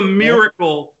 It's a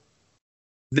miracle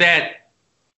that,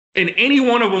 and any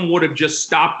one of them would have just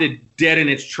stopped it dead in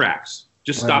its tracks.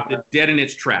 Just stopped it dead in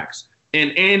its tracks.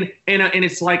 And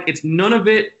it's like, it's none of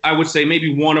it. I would say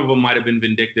maybe one of them might have been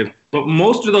vindictive, but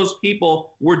most of those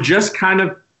people were just kind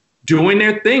of doing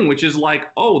their thing, which is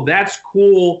like, oh, that's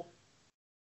cool.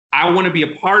 I want to be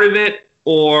a part of it.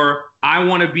 Or I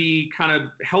want to be kind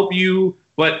of help you,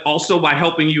 but also by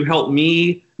helping you help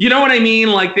me. You know what I mean?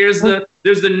 Like, there's the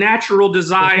natural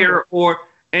desire, and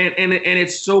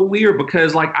it's so weird,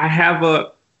 because like I have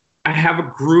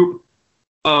a group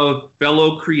of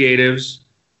fellow creatives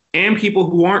and people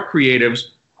who aren't creatives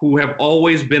who have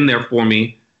always been there for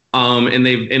me. And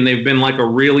they've been like a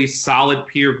really solid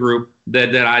peer group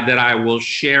that I will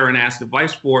share and ask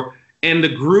advice for. And the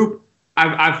group,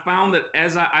 I've found that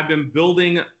as I've been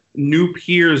building new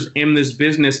peers in this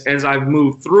business as I've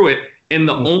moved through it, and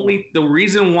the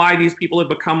reason why these people have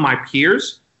become my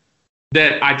peers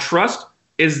that I trust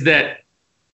is that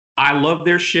I love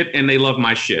their shit and they love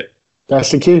my shit.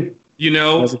 That's the key. You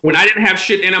know, when I didn't have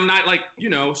shit, and I'm not like, you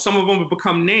know, some of them have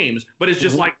become names, but it's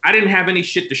just like I didn't have any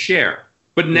shit to share.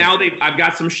 But now I've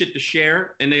got some shit to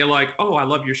share, and they're like, oh, I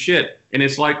love your shit. And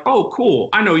it's like, oh, cool.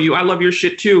 I know you. I love your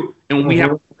shit too. And we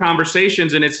have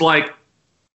conversations, and it's like,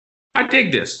 I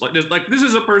dig this. Like this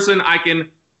is a person I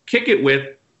can kick it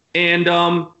with. And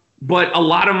but a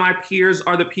lot of my peers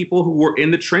are the people who were in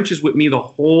the trenches with me the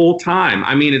whole time.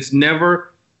 I mean, it's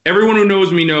never, everyone who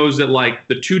knows me knows that like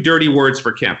the two dirty words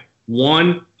for Kemp.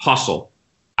 One, hustle.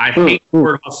 I hate the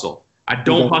word hustle. I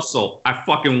don't hustle. I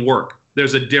fucking work.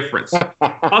 There's a difference.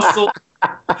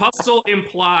 Hustle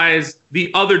implies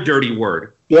the other dirty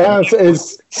word. Yeah,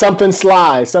 it's something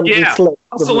sly, something slick.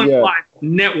 Hustle implies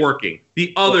networking.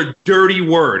 The other dirty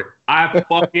word. I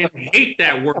fucking hate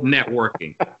that word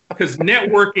networking. Because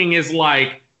networking is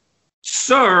like,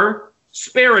 sir,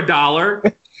 spare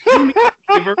 $1. Do me a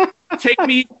favor.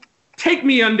 Take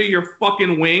me under your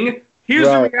fucking wing. Here's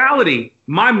the reality.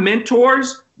 My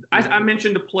mentors, I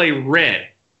mentioned the play Red.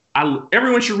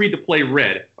 Everyone should read the play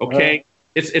Red, okay?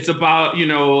 It's about, you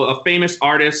know, a famous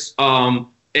artist and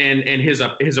his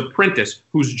apprentice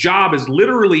whose job is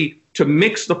literally to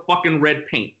mix the fucking red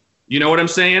paint. You know what I'm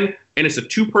saying? And it's a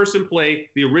 2-person play.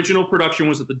 The original production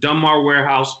was at the Dunbar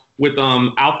Warehouse with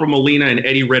Alfred Molina and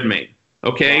Eddie Redmayne,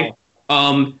 okay?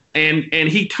 Wow. And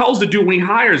he tells the dude when he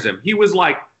hires him, he was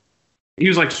like,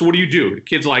 so what do you do? The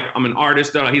kid's like, I'm an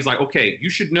artist. He's like, okay, you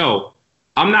should know,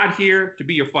 I'm not here to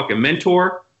be your fucking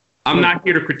mentor. I'm not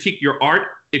here to critique your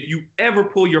art. If you ever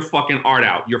pull your fucking art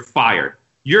out, you're fired.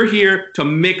 You're here to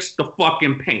mix the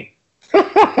fucking paint.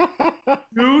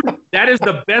 Dude, that is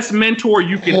the best mentor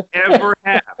you can ever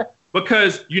have.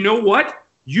 Because you know what?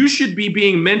 You should be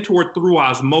being mentored through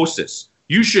osmosis.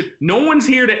 No one's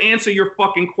here to answer your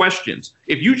fucking questions.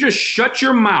 If you just shut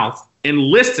your mouth and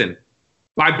listen,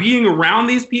 by being around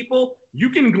these people, you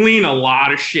can glean a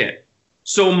lot of shit.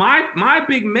 So my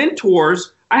big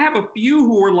mentors, I have a few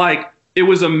who were like, it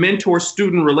was a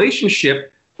mentor-student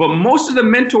relationship, but most of the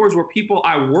mentors were people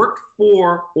I worked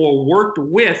for or worked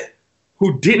with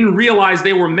who didn't realize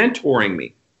they were mentoring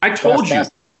me. I told you,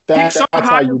 Pete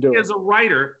hired me as a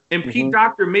writer, and Pete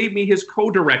Docter made me his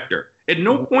co-director. At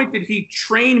no point did he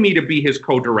train me to be his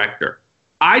co-director.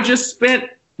 I just spent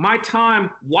my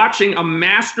time watching a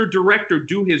master director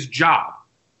do his job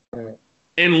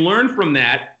and learn from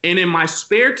that. And in my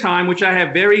spare time, which I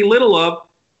have very little of,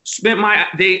 spent my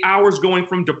hours going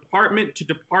from department to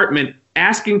department,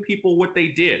 asking people what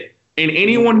they did. And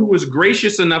anyone who was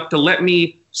gracious enough to let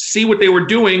me see what they were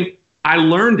doing, I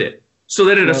learned it. So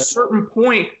that at a certain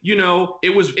point, you know,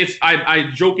 I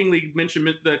jokingly mentioned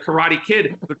the Karate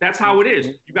Kid, but that's how it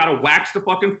is. You got to wax the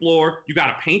fucking floor. You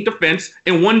got to paint the fence.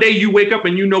 And one day you wake up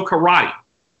and you know karate.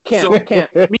 I'm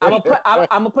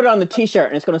gonna put it on the T-shirt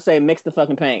and it's gonna say "mix the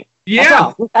fucking paint."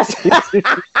 Yeah, if that's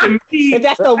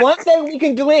the one thing we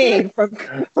can glean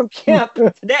from Kemp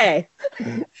today.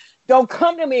 Don't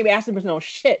come to me and ask me for no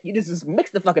shit. You just mix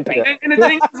the fucking paint. And the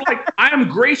thing is, like, I am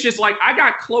gracious. Like, I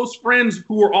got close friends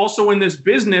who are also in this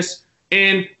business,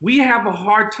 and we have a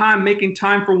hard time making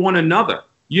time for one another.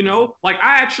 You know, like,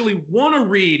 I actually want to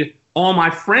read all my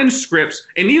friends' scripts,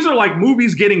 and these are like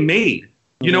movies getting made.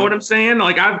 You know what I'm saying?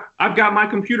 Like, I've got my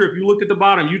computer. If you look at the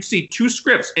bottom, you'd see 2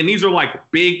 scripts, and these are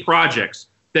like big projects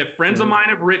that friends of mine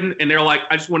have written, and they're like,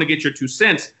 I just want to get your 2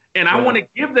 cents, and I want to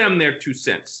give them their 2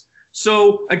 cents.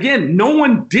 So again, no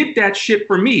one did that shit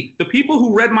for me. The people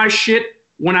who read my shit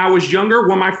when I was younger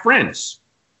were my friends.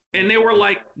 And they were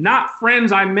like, not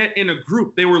friends I met in a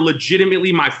group. They were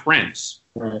legitimately my friends.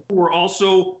 Right. We were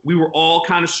all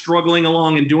kind of struggling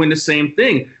along and doing the same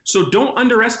thing. So don't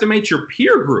underestimate your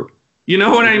peer group. You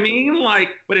know what I mean?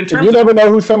 Like, but in terms you never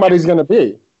know who somebody's going to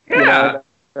be. Yeah. You know?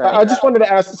 I just wanted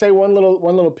to say one little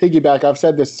piggyback. I've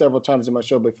said this several times in my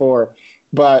show before.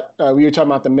 But we were talking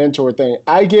about the mentor thing.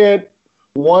 I get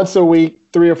once a week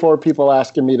 3 or 4 people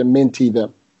asking me to mentee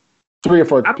them. 3 or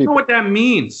 4 people. I don't know what that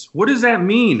means. What does that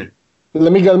mean?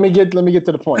 Let me get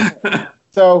to the point.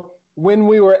 So when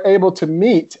we were able to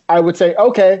meet, I would say,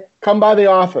 okay, come by the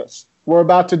office. We're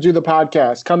about to do the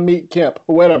podcast. Come meet Kemp,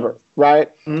 whatever,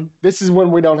 right? Mm-hmm. This is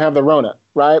when we don't have the Rona,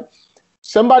 right?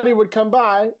 Somebody would come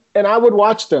by and I would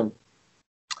watch them.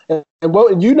 And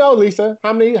Lisa,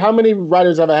 how many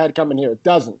writers have I had come in here?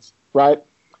 Dozens, right?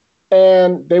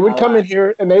 And they would come in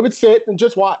here and they would sit and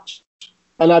just watch.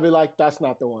 And I'd be like, that's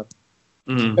not the one.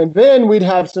 Mm-hmm. And then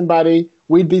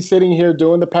we'd be sitting here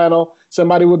doing the panel.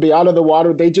 Somebody would be out of the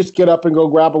water. They just get up and go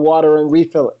grab a water and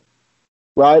refill it,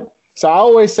 right? So I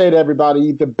always say to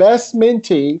everybody, the best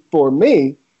mentee for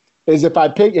me is if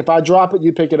I drop it,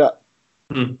 you pick it up.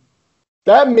 Mm-hmm.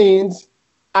 That means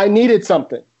I needed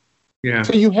something. Yeah.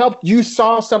 So you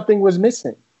saw something was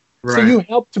missing. Right. So you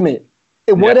helped me.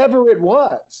 Whatever it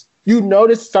was, you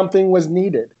noticed something was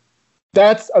needed.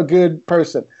 That's a good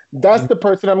person. That's the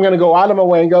person I'm going to go out of my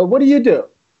way and go, what do you do?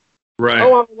 Right.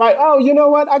 Oh, I'm like, you know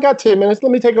what? I got 10 minutes.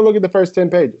 Let me take a look at the first 10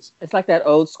 pages. It's like that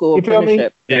old school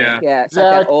apprenticeship. Yeah. Yeah. It's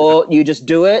like that old, you just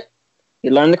do it.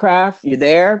 You learn the craft. You're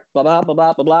there, blah, blah, blah,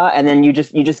 blah, blah, blah. And then you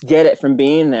just get it from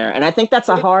being there. And I think that's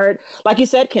like you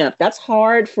said, Kemp, that's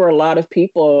hard for a lot of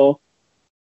people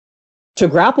to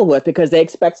grapple with because they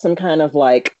expect some kind of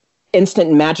like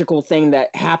instant magical thing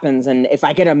that happens. And if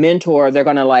I get a mentor, they're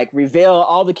going to like reveal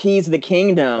all the keys of the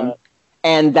kingdom.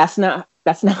 And that's not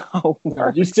how it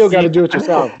works. You still got to do it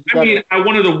yourself.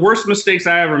 One of the worst mistakes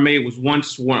I ever made was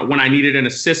once when I needed an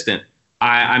assistant.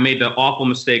 I made the awful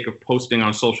mistake of posting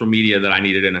on social media that I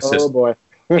needed an assistant. Oh boy.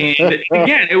 And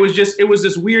again, it was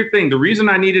this weird thing. The reason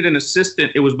I needed an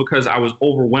assistant, it was because I was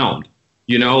overwhelmed.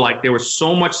 Like there was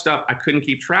so much stuff, I couldn't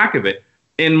keep track of it.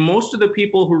 And most of the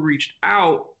people who reached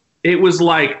out, it was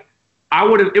like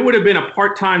it would have been a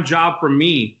part-time job for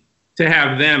me to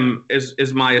have them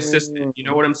as my assistant. You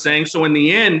know what I'm saying? So in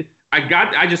the end, I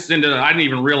didn't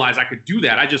even realize I could do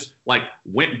that. I just like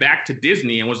went back to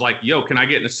Disney and was like, yo, can I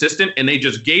get an assistant? And they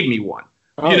just gave me one.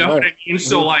 You know what I mean?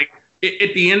 So like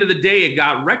at the end of the day, it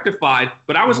got rectified,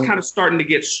 but I was kind of starting to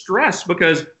get stressed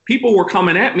because people were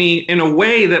coming at me in a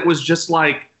way that was just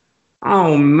like,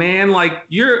 oh man, like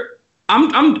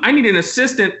I need an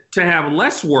assistant to have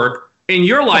less work, and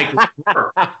you're like,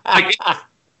 work. Like,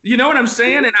 you know what I'm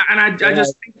saying? And I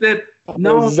just think that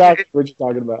exactly what you're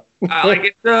talking about.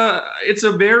 Like it's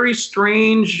a very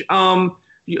strange,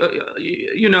 here's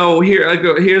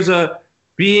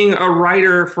being a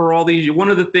writer for all these. One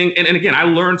of the things, and again, I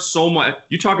learned so much.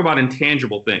 You talk about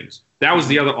intangible things. That was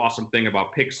the other awesome thing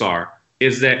about Pixar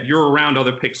is that you're around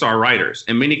other Pixar writers.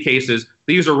 In many cases,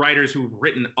 these are writers who've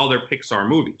written other Pixar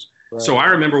movies. Right. So I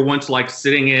remember once like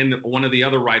sitting in one of the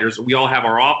other writers, we all have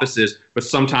our offices, but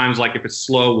sometimes like if it's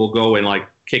slow, we'll go and like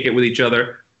kick it with each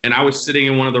other. And I was sitting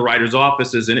in one of the writers'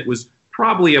 offices and it was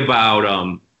probably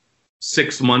about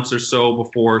 6 months or so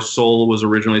before Soul was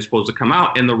originally supposed to come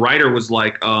out. And the writer was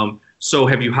like, so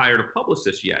have you hired a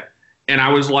publicist yet? And I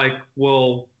was like,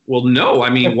 well, no. I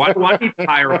mean, why do I need to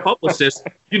hire a publicist?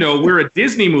 We're a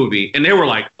Disney movie. And they were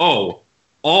like, oh,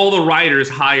 all the writers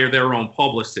hire their own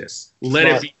publicists. Let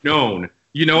it be known.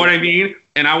 You know what I mean?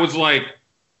 And I was like,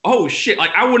 oh, shit. Like,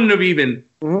 I wouldn't have even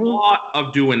thought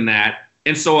of doing that.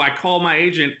 And so I called my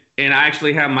agent, and I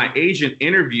actually had my agent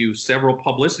interview several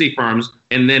publicity firms.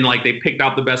 And then, like, they picked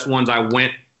out the best ones. I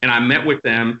went and I met with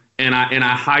them, and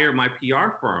I hired my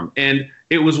PR firm. And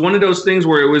it was one of those things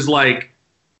where it was like,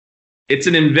 it's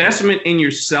an investment in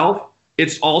yourself.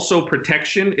 It's also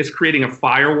protection. It's creating a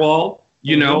firewall.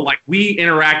 Like we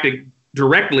interacted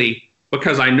directly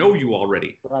because I know you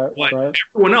already. Right.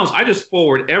 Everyone else, I just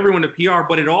forward everyone to PR,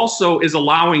 but it also is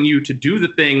allowing you to do the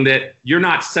thing that you're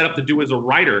not set up to do as a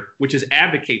writer, which is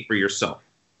advocate for yourself.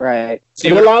 Right.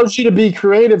 It allows you to be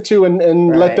creative too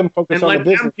and let them focus on the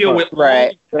business. Them deal with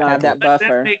have that buffer.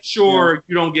 Let them make sure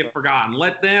you don't get forgotten.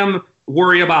 Let them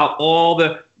worry about all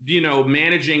the,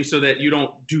 managing so that you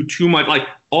don't do too much. Like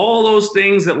all those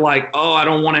things that like, oh, I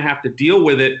don't want to have to deal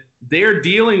with it. They're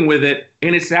dealing with it.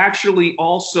 And it's actually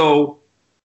also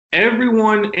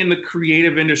everyone in the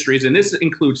creative industries, and this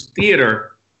includes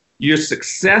theater, your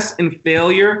success and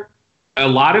failure, a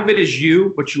lot of it is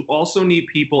you, but you also need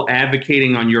people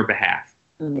advocating on your behalf.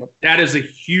 Mm-hmm. That is a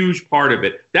huge part of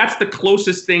it. That's the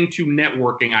closest thing to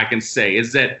networking I can say,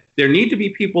 is that there need to be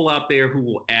people out there who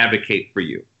will advocate for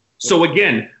you. So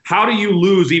again, how do you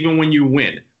lose even when you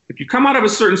win? If you come out of a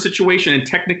certain situation and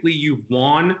technically you've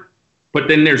won, but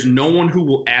then there's no one who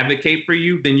will advocate for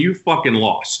you, then you fucking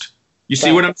lost. You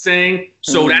see what I'm saying?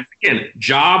 So that's, again,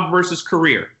 job versus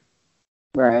career.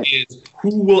 Right. Is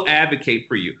who will advocate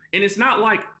for you. And it's not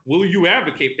like, will you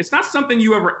advocate? It's not something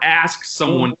you ever ask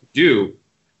someone to do.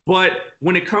 But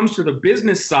when it comes to the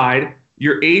business side,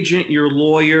 your agent, your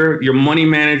lawyer, your money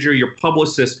manager, your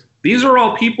publicist, these are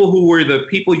all people who were the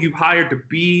people you've hired to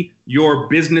be your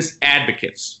business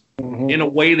advocates in a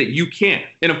way that you can't.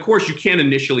 And of course, you can't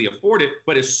initially afford it.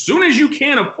 But as soon as you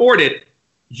can afford it,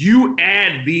 you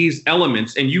add these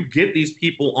elements and you get these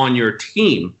people on your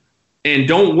team, and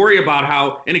don't worry about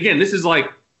how, and again, this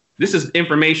is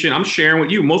information I'm sharing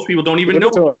with you. Most people don't even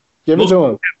know. Give it to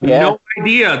him. No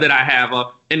idea that I have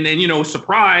and then,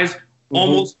 surprise,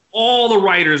 almost all the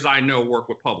writers I know work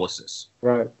with publicists.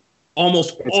 Right.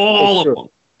 Almost all of them.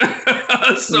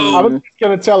 So I was just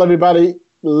going to tell everybody,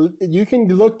 you can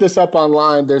look this up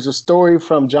online. There's a story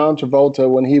from John Travolta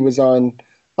when he was on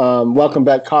Welcome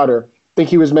Back, Kotter. I think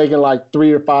he was making like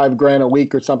 $3 or $5 grand a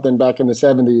week or something back in the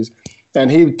 70s. And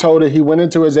he went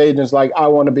into his agents like, I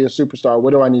want to be a superstar.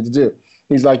 What do I need to do?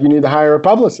 He's like, you need to hire a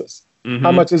publicist. Mm-hmm.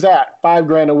 How much is that? $5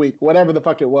 grand a week, whatever the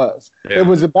fuck it was. Yeah. It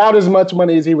was about as much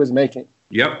money as he was making.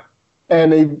 Yep.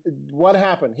 And what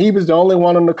happened? He was the only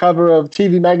one on the cover of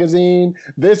TV magazine,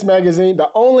 this magazine,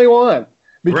 the only one,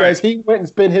 because he went and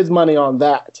spent his money on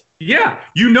that. Yeah.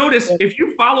 You notice if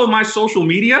you follow my social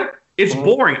media, it's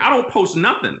boring. I don't post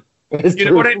nothing. You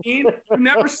know what I mean? You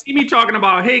never see me talking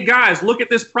about, hey guys, look at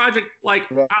this project.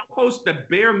 Like I'll post the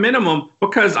bare minimum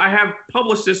because I have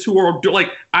publicists who are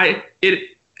like, I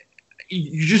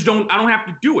don't have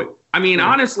to do it. I mean,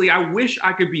 honestly, I wish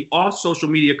I could be off social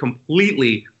media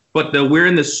completely, but we're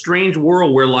in this strange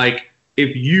world where like,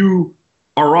 if you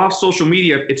are off social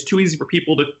media, it's too easy for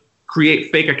people to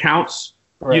create fake accounts,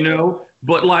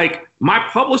 but like my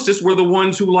publicists were the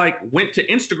ones who like went to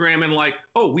Instagram and like,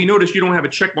 oh, we noticed you don't have a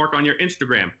check mark on your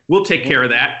Instagram. We'll take care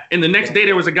of that. And the next day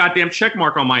there was a goddamn check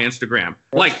mark on my Instagram.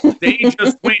 Like they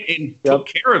just went and took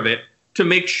care of it to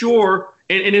make sure.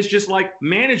 And it's just like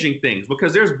managing things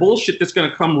because there's bullshit that's going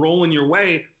to come rolling your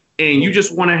way. And you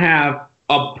just want to have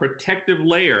a protective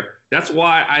layer. That's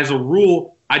why, as a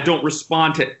rule, I don't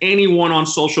respond to anyone on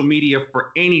social media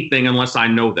for anything unless I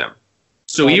know them.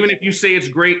 So even if you say it's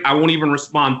great, I won't even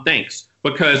respond thanks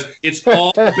because it's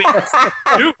all bait.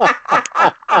 Dude,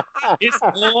 it's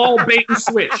all bait and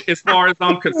switch as far as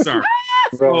I'm concerned.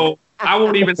 So I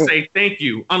won't even say thank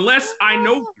you unless I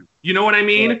know you. You know what I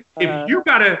mean? If you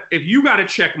got a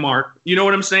check mark, you know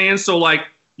what I'm saying? So like,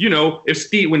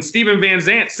 when Steven Van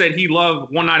Zandt said he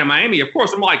loved One Night in Miami, of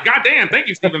course I'm like, God damn, thank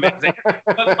you, Steven Van Zandt.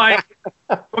 But like,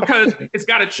 because it's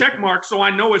got a check mark, so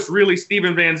I know it's really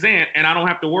Steven Van Zandt, and I don't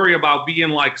have to worry about being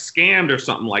like scammed or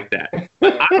something like that.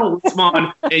 But I don't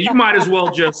respond, and you might as well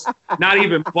just not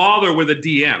even bother with a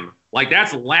DM. Like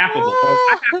that's laughable.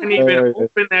 I haven't even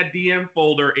opened that DM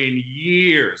folder in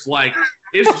years. Like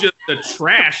it's just the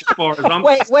trash as far as I'm.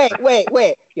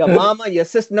 Wait. Your mama, your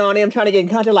sister, and all them trying to get in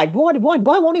contact. Like boy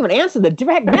won't even answer the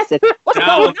direct message. What's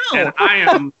going on? I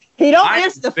am. He don't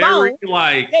answer the phone.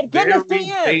 Like very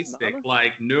basic.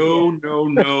 Like no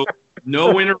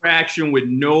interaction with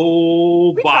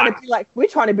nobody. We're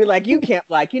trying to be like you can't.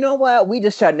 Like you know what? We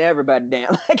just shutting everybody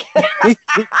down.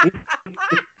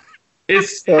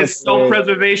 It's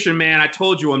self-preservation, man. I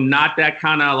told you I'm not that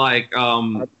kind of like,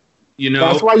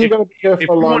 That's why you're going to be here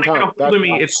for a long time. If you want to get a hold of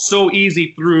me, it's so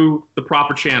easy through the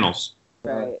proper channels.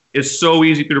 Right. It's so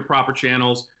easy through the proper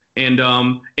channels. And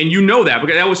you know that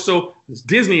because that was so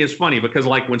Disney is funny because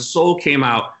like when Soul came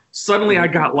out, suddenly I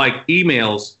got like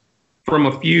emails from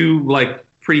a few like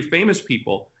pretty famous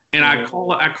people. And I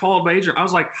called my agent. I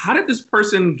was like, how did this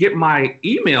person get my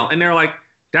email? And they're like,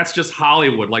 that's just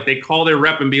Hollywood. Like they call their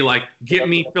rep and be like, get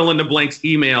me fill in the blanks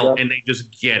email and they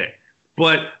just get it.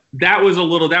 But that was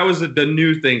the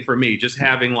new thing for me, just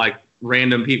having like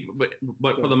random people. But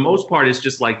for the most part, it's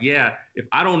just like, if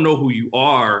I don't know who you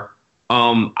are,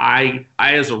 I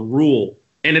as a rule.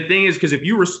 And the thing is, because if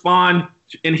you respond,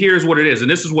 and here's what it is, and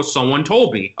this is what someone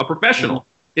told me, a professional,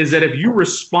 is that if you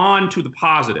respond to the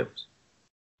positives,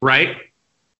 right,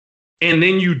 and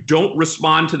then you don't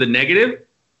respond to the negative,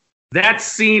 that's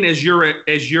seen as your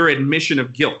admission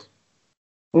of guilt.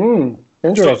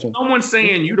 Interesting. So someone's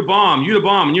saying you the bomb,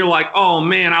 and you're like, oh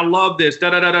man, I love this, da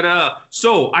da da da da.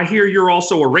 So I hear you're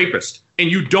also a rapist, and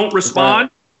you don't respond.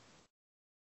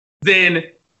 Then,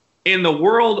 in the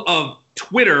world of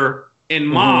Twitter and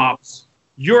mobs,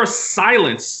 your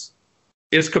silence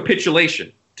is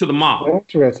capitulation to the mob.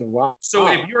 Interesting. Wow. So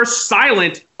if you're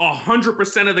silent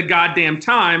 100% of the goddamn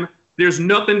time, there's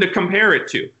nothing to compare it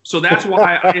to. So that's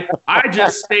why I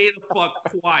just stay the fuck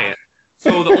quiet.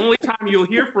 So the only time you'll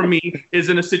hear from me is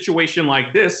in a situation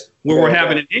like this where we're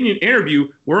having an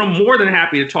interview where I'm more than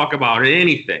happy to talk about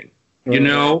anything,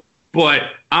 but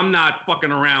I'm not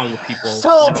fucking around with people.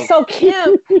 So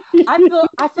Kim,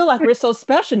 I feel like we're so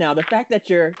special now. The fact that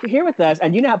you're here with us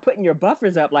and you're not putting your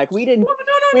buffers up like we didn't.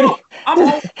 No. I'm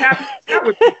always happy to chat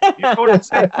with you. You know what I'm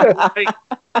saying?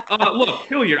 Like, look,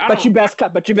 Hilliard. But you best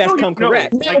come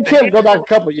correct. Me and Kim go back a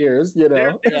couple years,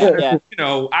 Yeah.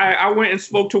 I went and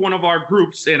spoke to one of our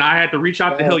groups, and I had to reach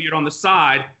out to Hilliard on the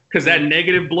side because that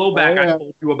negative blowback I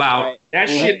told you about, that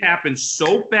shit happened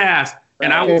so fast,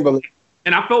 and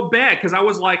I felt bad because I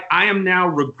was like, I am now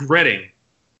regretting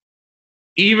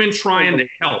even trying to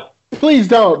help. Please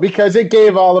don't, because it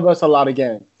gave all of us a lot of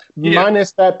game. Yeah.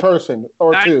 Minus that person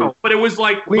or two. Know, but it was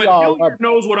like, but Hilliard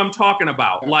knows what I'm talking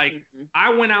about. Like, I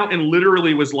went out and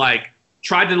literally was like,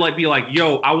 tried to like be like,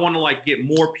 yo, I want to like get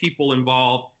more people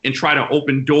involved and try to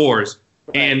open doors.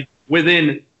 Right. And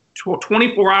within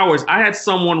 24 hours, I had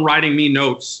someone writing me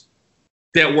notes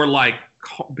that were like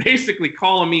basically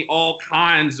calling me all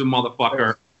kinds of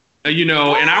motherfucker, you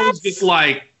know, and I was just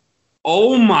like,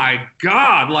 oh my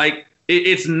God, like,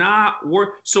 it's not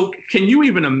worth. So can you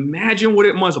even imagine what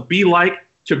it must be like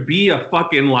to be a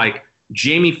fucking like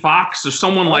Jamie Foxx or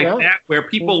someone like that, where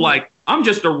people like, I'm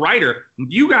just a writer.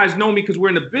 You guys know me because we're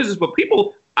in the business, but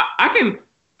people, I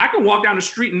can walk down the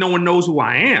street and no one knows who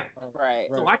I am. Right.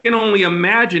 So I can only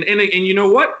imagine. And you know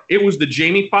what? It was the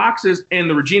Jamie Foxxes and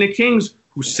the Regina Kings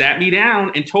who sat me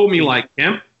down and told me like,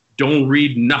 Kemp, don't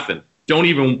read nothing. Don't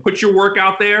even put your work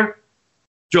out there.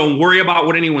 Don't worry about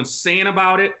what anyone's saying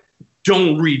about it.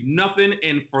 Don't read nothing,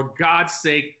 and for God's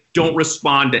sake, don't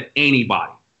respond to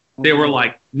anybody. They were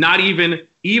like, not even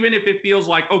if it feels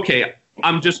like, okay,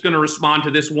 I'm just going to respond to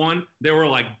this one. They were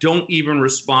like, don't even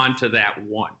respond to that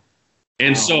one.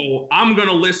 And so I'm going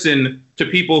to listen to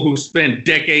people who spend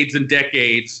decades and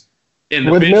decades in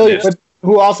the business.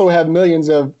 Who also have millions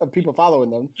of people following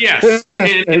them. Yes.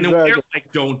 And they're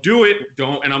like, don't do it.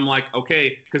 Don't. And I'm like,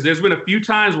 okay, because there's been a few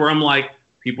times where I'm like,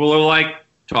 people are like,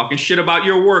 talking shit about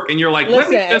your work, and you're like,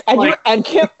 listen, and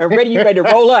Kemp, you ready to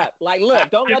roll up. Like, look,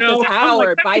 don't let this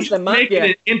Howard Bison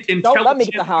Mafia. Don't let me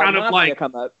get the Howard Mafia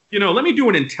come up. You know, let me do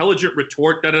an intelligent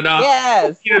retort.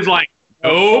 Yes. He was like,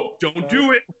 no, don't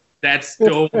do it. That's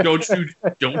don't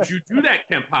you do that,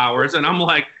 Kemp Powers. And I'm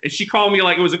like, and she called me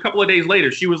like it was a couple of days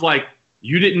later. She was like,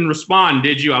 you didn't respond,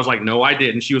 did you? I was like, no, I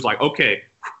didn't. She was like, okay,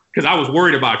 because I was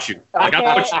worried about you. Like, I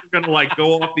thought you were gonna like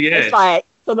go off the edge. It's like,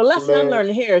 so the lesson I'm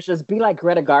learning here is just be like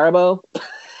Greta Garbo.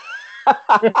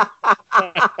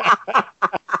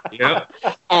 Yep.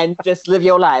 And just live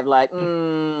your life like,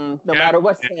 no matter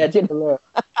what's said. You know.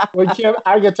 Well, Kim,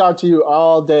 I could talk to you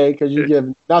all day because you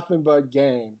give nothing but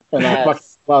game. And I fucking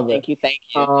love it.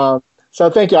 Thank you.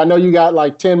 So thank you. I know you got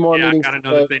like 10 more meetings. I got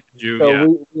another thing to do.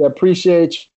 So we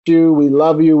appreciate you. We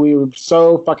love you. We're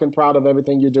so fucking proud of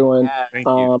everything you're doing. Thank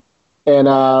you. And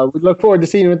we look forward to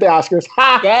seeing you at the Oscars.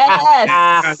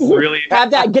 Yes. Really?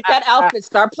 Get that outfit.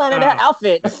 Start planning that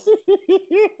outfit.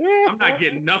 I'm not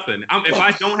getting nothing. If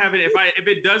I don't have it, if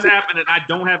it does happen and I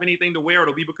don't have anything to wear,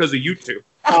 it'll be because of you two.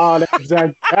 Oh, that's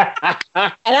exactly.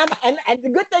 and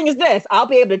the good thing is this: I'll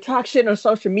be able to talk shit on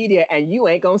social media, and you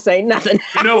ain't gonna say nothing.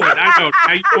 You know what? I know.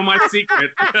 Now you know my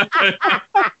secret.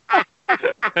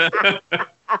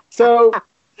 So,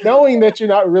 knowing that you're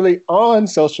not really on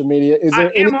social media, is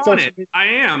there any social media? I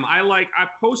am. I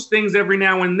post things every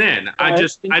now and then.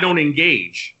 I don't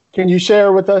engage. Can you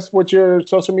share with us what your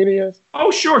social media is? Oh,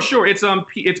 sure. It's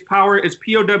POWERKENI.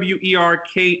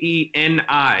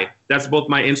 That's both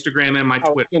my Instagram and my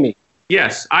Twitter. Kenny.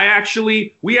 Yes,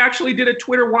 we actually did a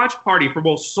Twitter watch party for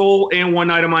both Soul and One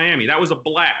Night in Miami. That was a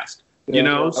blast. You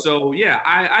know, okay. So yeah,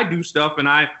 I do stuff and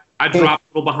I drop a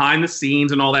little behind the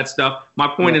scenes and all that stuff. My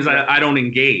point is I don't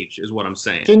engage, is what I'm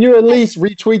saying. Can you at least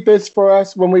retweet this for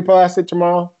us when we post it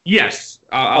tomorrow? Yes,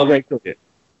 I'll retweet it.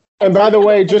 And by the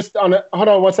way, just hold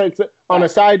on one second. On a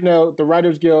side note, the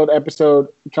Writers Guild episode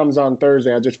comes on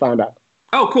Thursday. I just found out.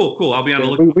 Oh, cool. I'll be on the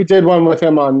lookout. We did one with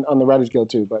him on the Writers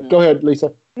Guild too. But go ahead,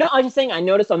 Lisa. No, I was just saying, I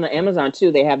noticed on the Amazon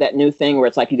too, they have that new thing where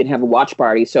it's like you can have a watch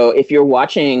party. So if you're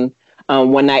watching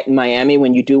One Night in Miami,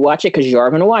 when you do watch it, because you are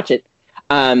going to watch it,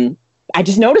 I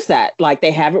just noticed that, like,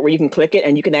 they have it where you can click it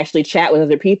and you can actually chat with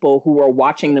other people who are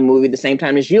watching the movie the same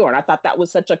time as you are. And I thought that was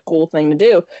such a cool thing to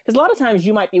do. Because a lot of times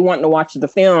you might be wanting to watch the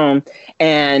film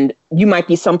and you might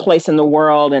be someplace in the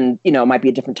world and, you know, it might be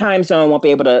a different time zone, won't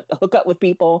be able to hook up with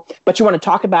people, but you want to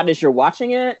talk about it as you're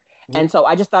watching it. Mm-hmm. And so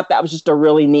I just thought that was just a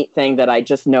really neat thing that I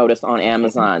just noticed on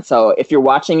Amazon. So if you're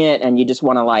watching it and you just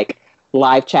want to, like,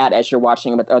 live chat as you're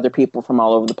watching with other people from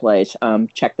all over the place,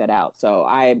 check that out. So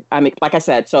I mean, like I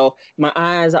said, so my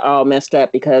eyes are all messed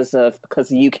up because of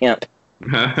you, Kemp.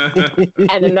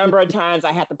 And the number of times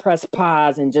I had to press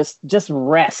pause and just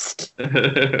rest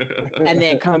and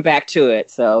then come back to it.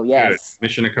 So yes. Good.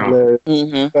 Mission accomplished.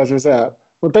 Mm-hmm. That's what's up.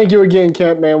 Well, thank you again,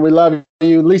 Kemp, man. We love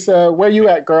you. Lisa, where you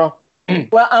at, girl?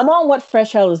 Well, I'm on What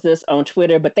Fresh Hell Is This on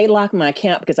Twitter, but they locked my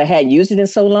account because I hadn't used it in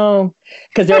so long.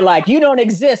 Because they're like, you don't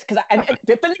exist. Because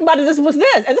the thing about this was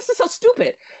this, and this is so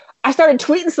stupid. I started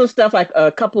tweeting some stuff like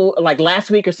last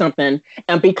week or something.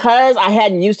 And because I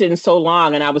hadn't used it in so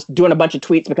long and I was doing a bunch of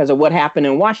tweets because of what happened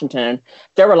in Washington,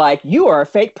 they were like, you are a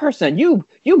fake person. You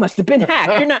must have been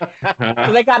hacked. You're not.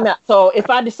 So they got me. So if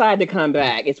I decide to come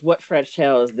back, it's what fresh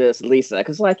hell is this, Lisa?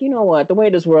 Because like, you know what? The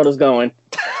way this world is going.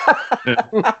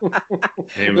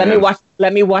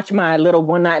 Let me watch my little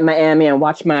one night in Miami and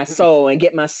watch my soul and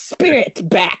get my spirit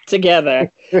back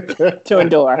together to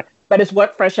endure. But it's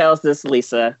what fresh hell is this,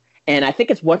 Lisa? And I think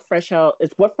it's what fresh hell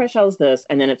is this,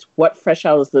 and then it's what fresh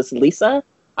hell is this, Lisa,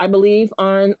 I believe,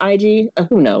 on IG.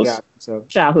 Who knows? Yeah, so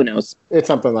who knows? It's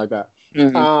something like that.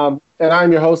 Mm-hmm. And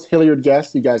I'm your host, Hilliard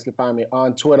Guest. You guys can find me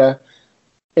on Twitter,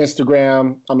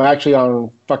 Instagram. I'm actually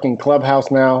on fucking Clubhouse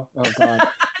now. Oh God.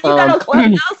 You got on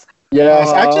Clubhouse? Yes,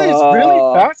 actually, it's really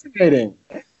fascinating.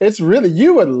 It's really,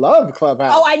 you would love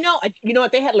Clubhouse. Oh, I know. You know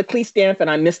what? They had Lakeith Stanfield,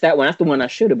 and I missed that one. That's the one I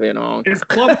should have been on. Is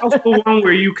Clubhouse the one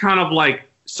where you kind of like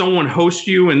someone hosts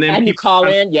you and then you call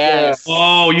in? Yes.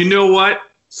 Oh, you know what?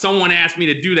 Someone asked me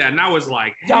to do that, and I was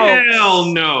like, hell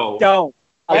no. Don't.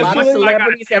 As much as I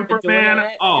got a temper,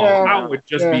 man, I would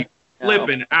just be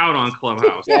flipping out on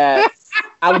Clubhouse. Yes.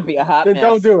 I would be a hot mess.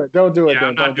 Don't do it. Don't do it. Yeah,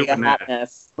 I'm not doing that.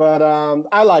 Mess. But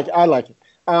I like it.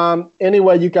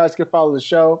 Anyway, you guys can follow the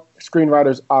show.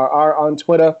 Screenwriters are on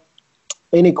Twitter.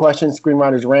 Any questions,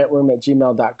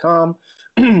 screenwritersrantroom@gmail.com.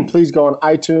 Please go on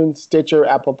iTunes, Stitcher,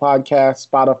 Apple Podcasts,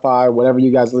 Spotify, whatever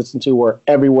you guys listen to. We're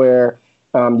everywhere.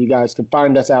 You guys can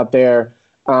find us out there.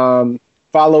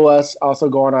 Follow us. Also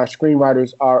go on our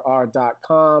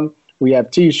screenwritersrr.com. We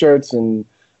have T-shirts and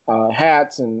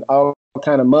hats and all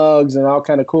kind of mugs and all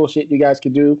kind of cool shit you guys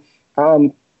could do.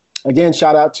 Again,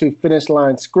 shout out to Finish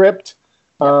Line Script.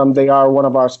 They are one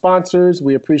of our sponsors.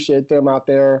 We appreciate them out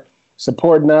there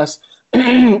supporting us.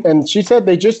 And she said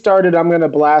they just started. I'm going to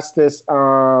blast this.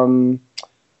 I'm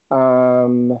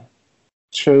probably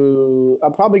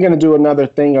going to do another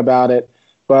thing about it.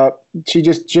 But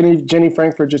Jenny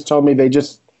Frankfurt just told me they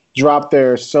just dropped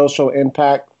their social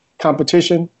impact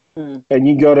competition. And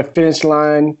you go to Finish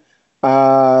Line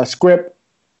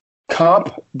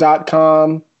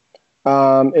scriptcomp.com.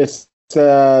 It's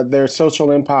their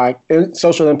social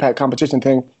impact competition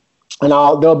thing, and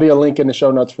there'll be a link in the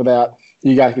show notes for that.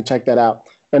 You guys can check that out.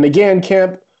 And again,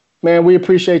 Kemp, man, we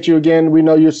appreciate you again. We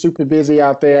know you're super busy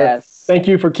out there. Yes. Thank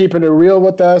you for keeping it real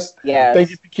with us. Yes. Thank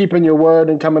you for keeping your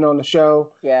word and coming on the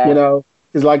show. Yeah. You know,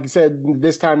 because like you said,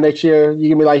 this time next year you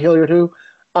can be like Hilliard who.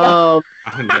 And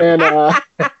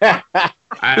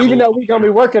even though we're gonna be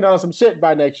working on some shit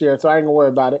by next year, so I ain't gonna worry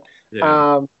about it.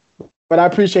 Yeah. But I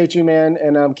appreciate you, man,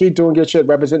 and keep doing good shit,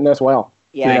 representing us well.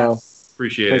 Yes. You know,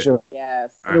 appreciate it. sure.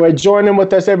 Yes. Anyway, join in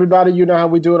with us, everybody. You know how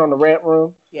we do it on the Rant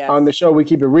Room. Yes. On the show, we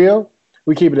keep it real.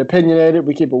 We keep it opinionated.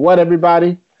 We keep it what,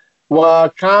 everybody?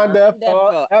 Wakanda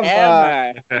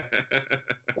forever.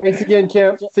 Thanks again,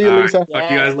 Kim. See you, Lisa. Talk to you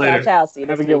guys later. Ciao. See you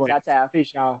Have next a good week. one. Ciao.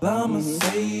 Peace, y'all. I'ma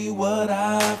say what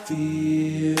I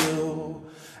feel,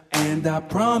 and I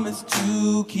promise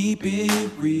to keep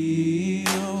it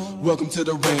real. Welcome to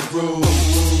the Rant Room.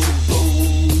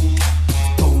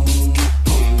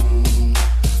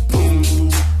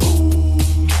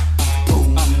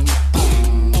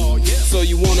 So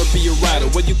you wanna be a rider?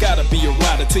 Well, you gotta be a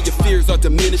rider till your fears are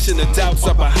diminishing, the doubts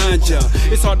are behind you.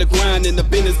 It's hard to grind and the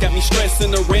business got me stressed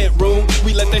in the Rant Room.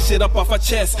 We let that shit up off our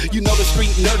chest. You know the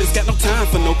street nerd has got no time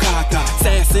for no kata.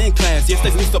 Sass in class, yes,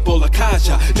 that's Mr.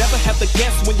 Bolakaja. Never have to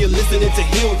guess when you're listening to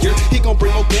Hilliard. He gon'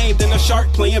 bring more game than a shark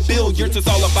playing billiards. It's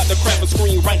all about the craft of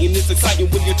screenwriting. It's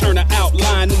exciting when you turn an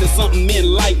outline into something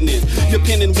enlightening. Your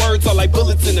pen and words are like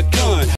bullets in a gun.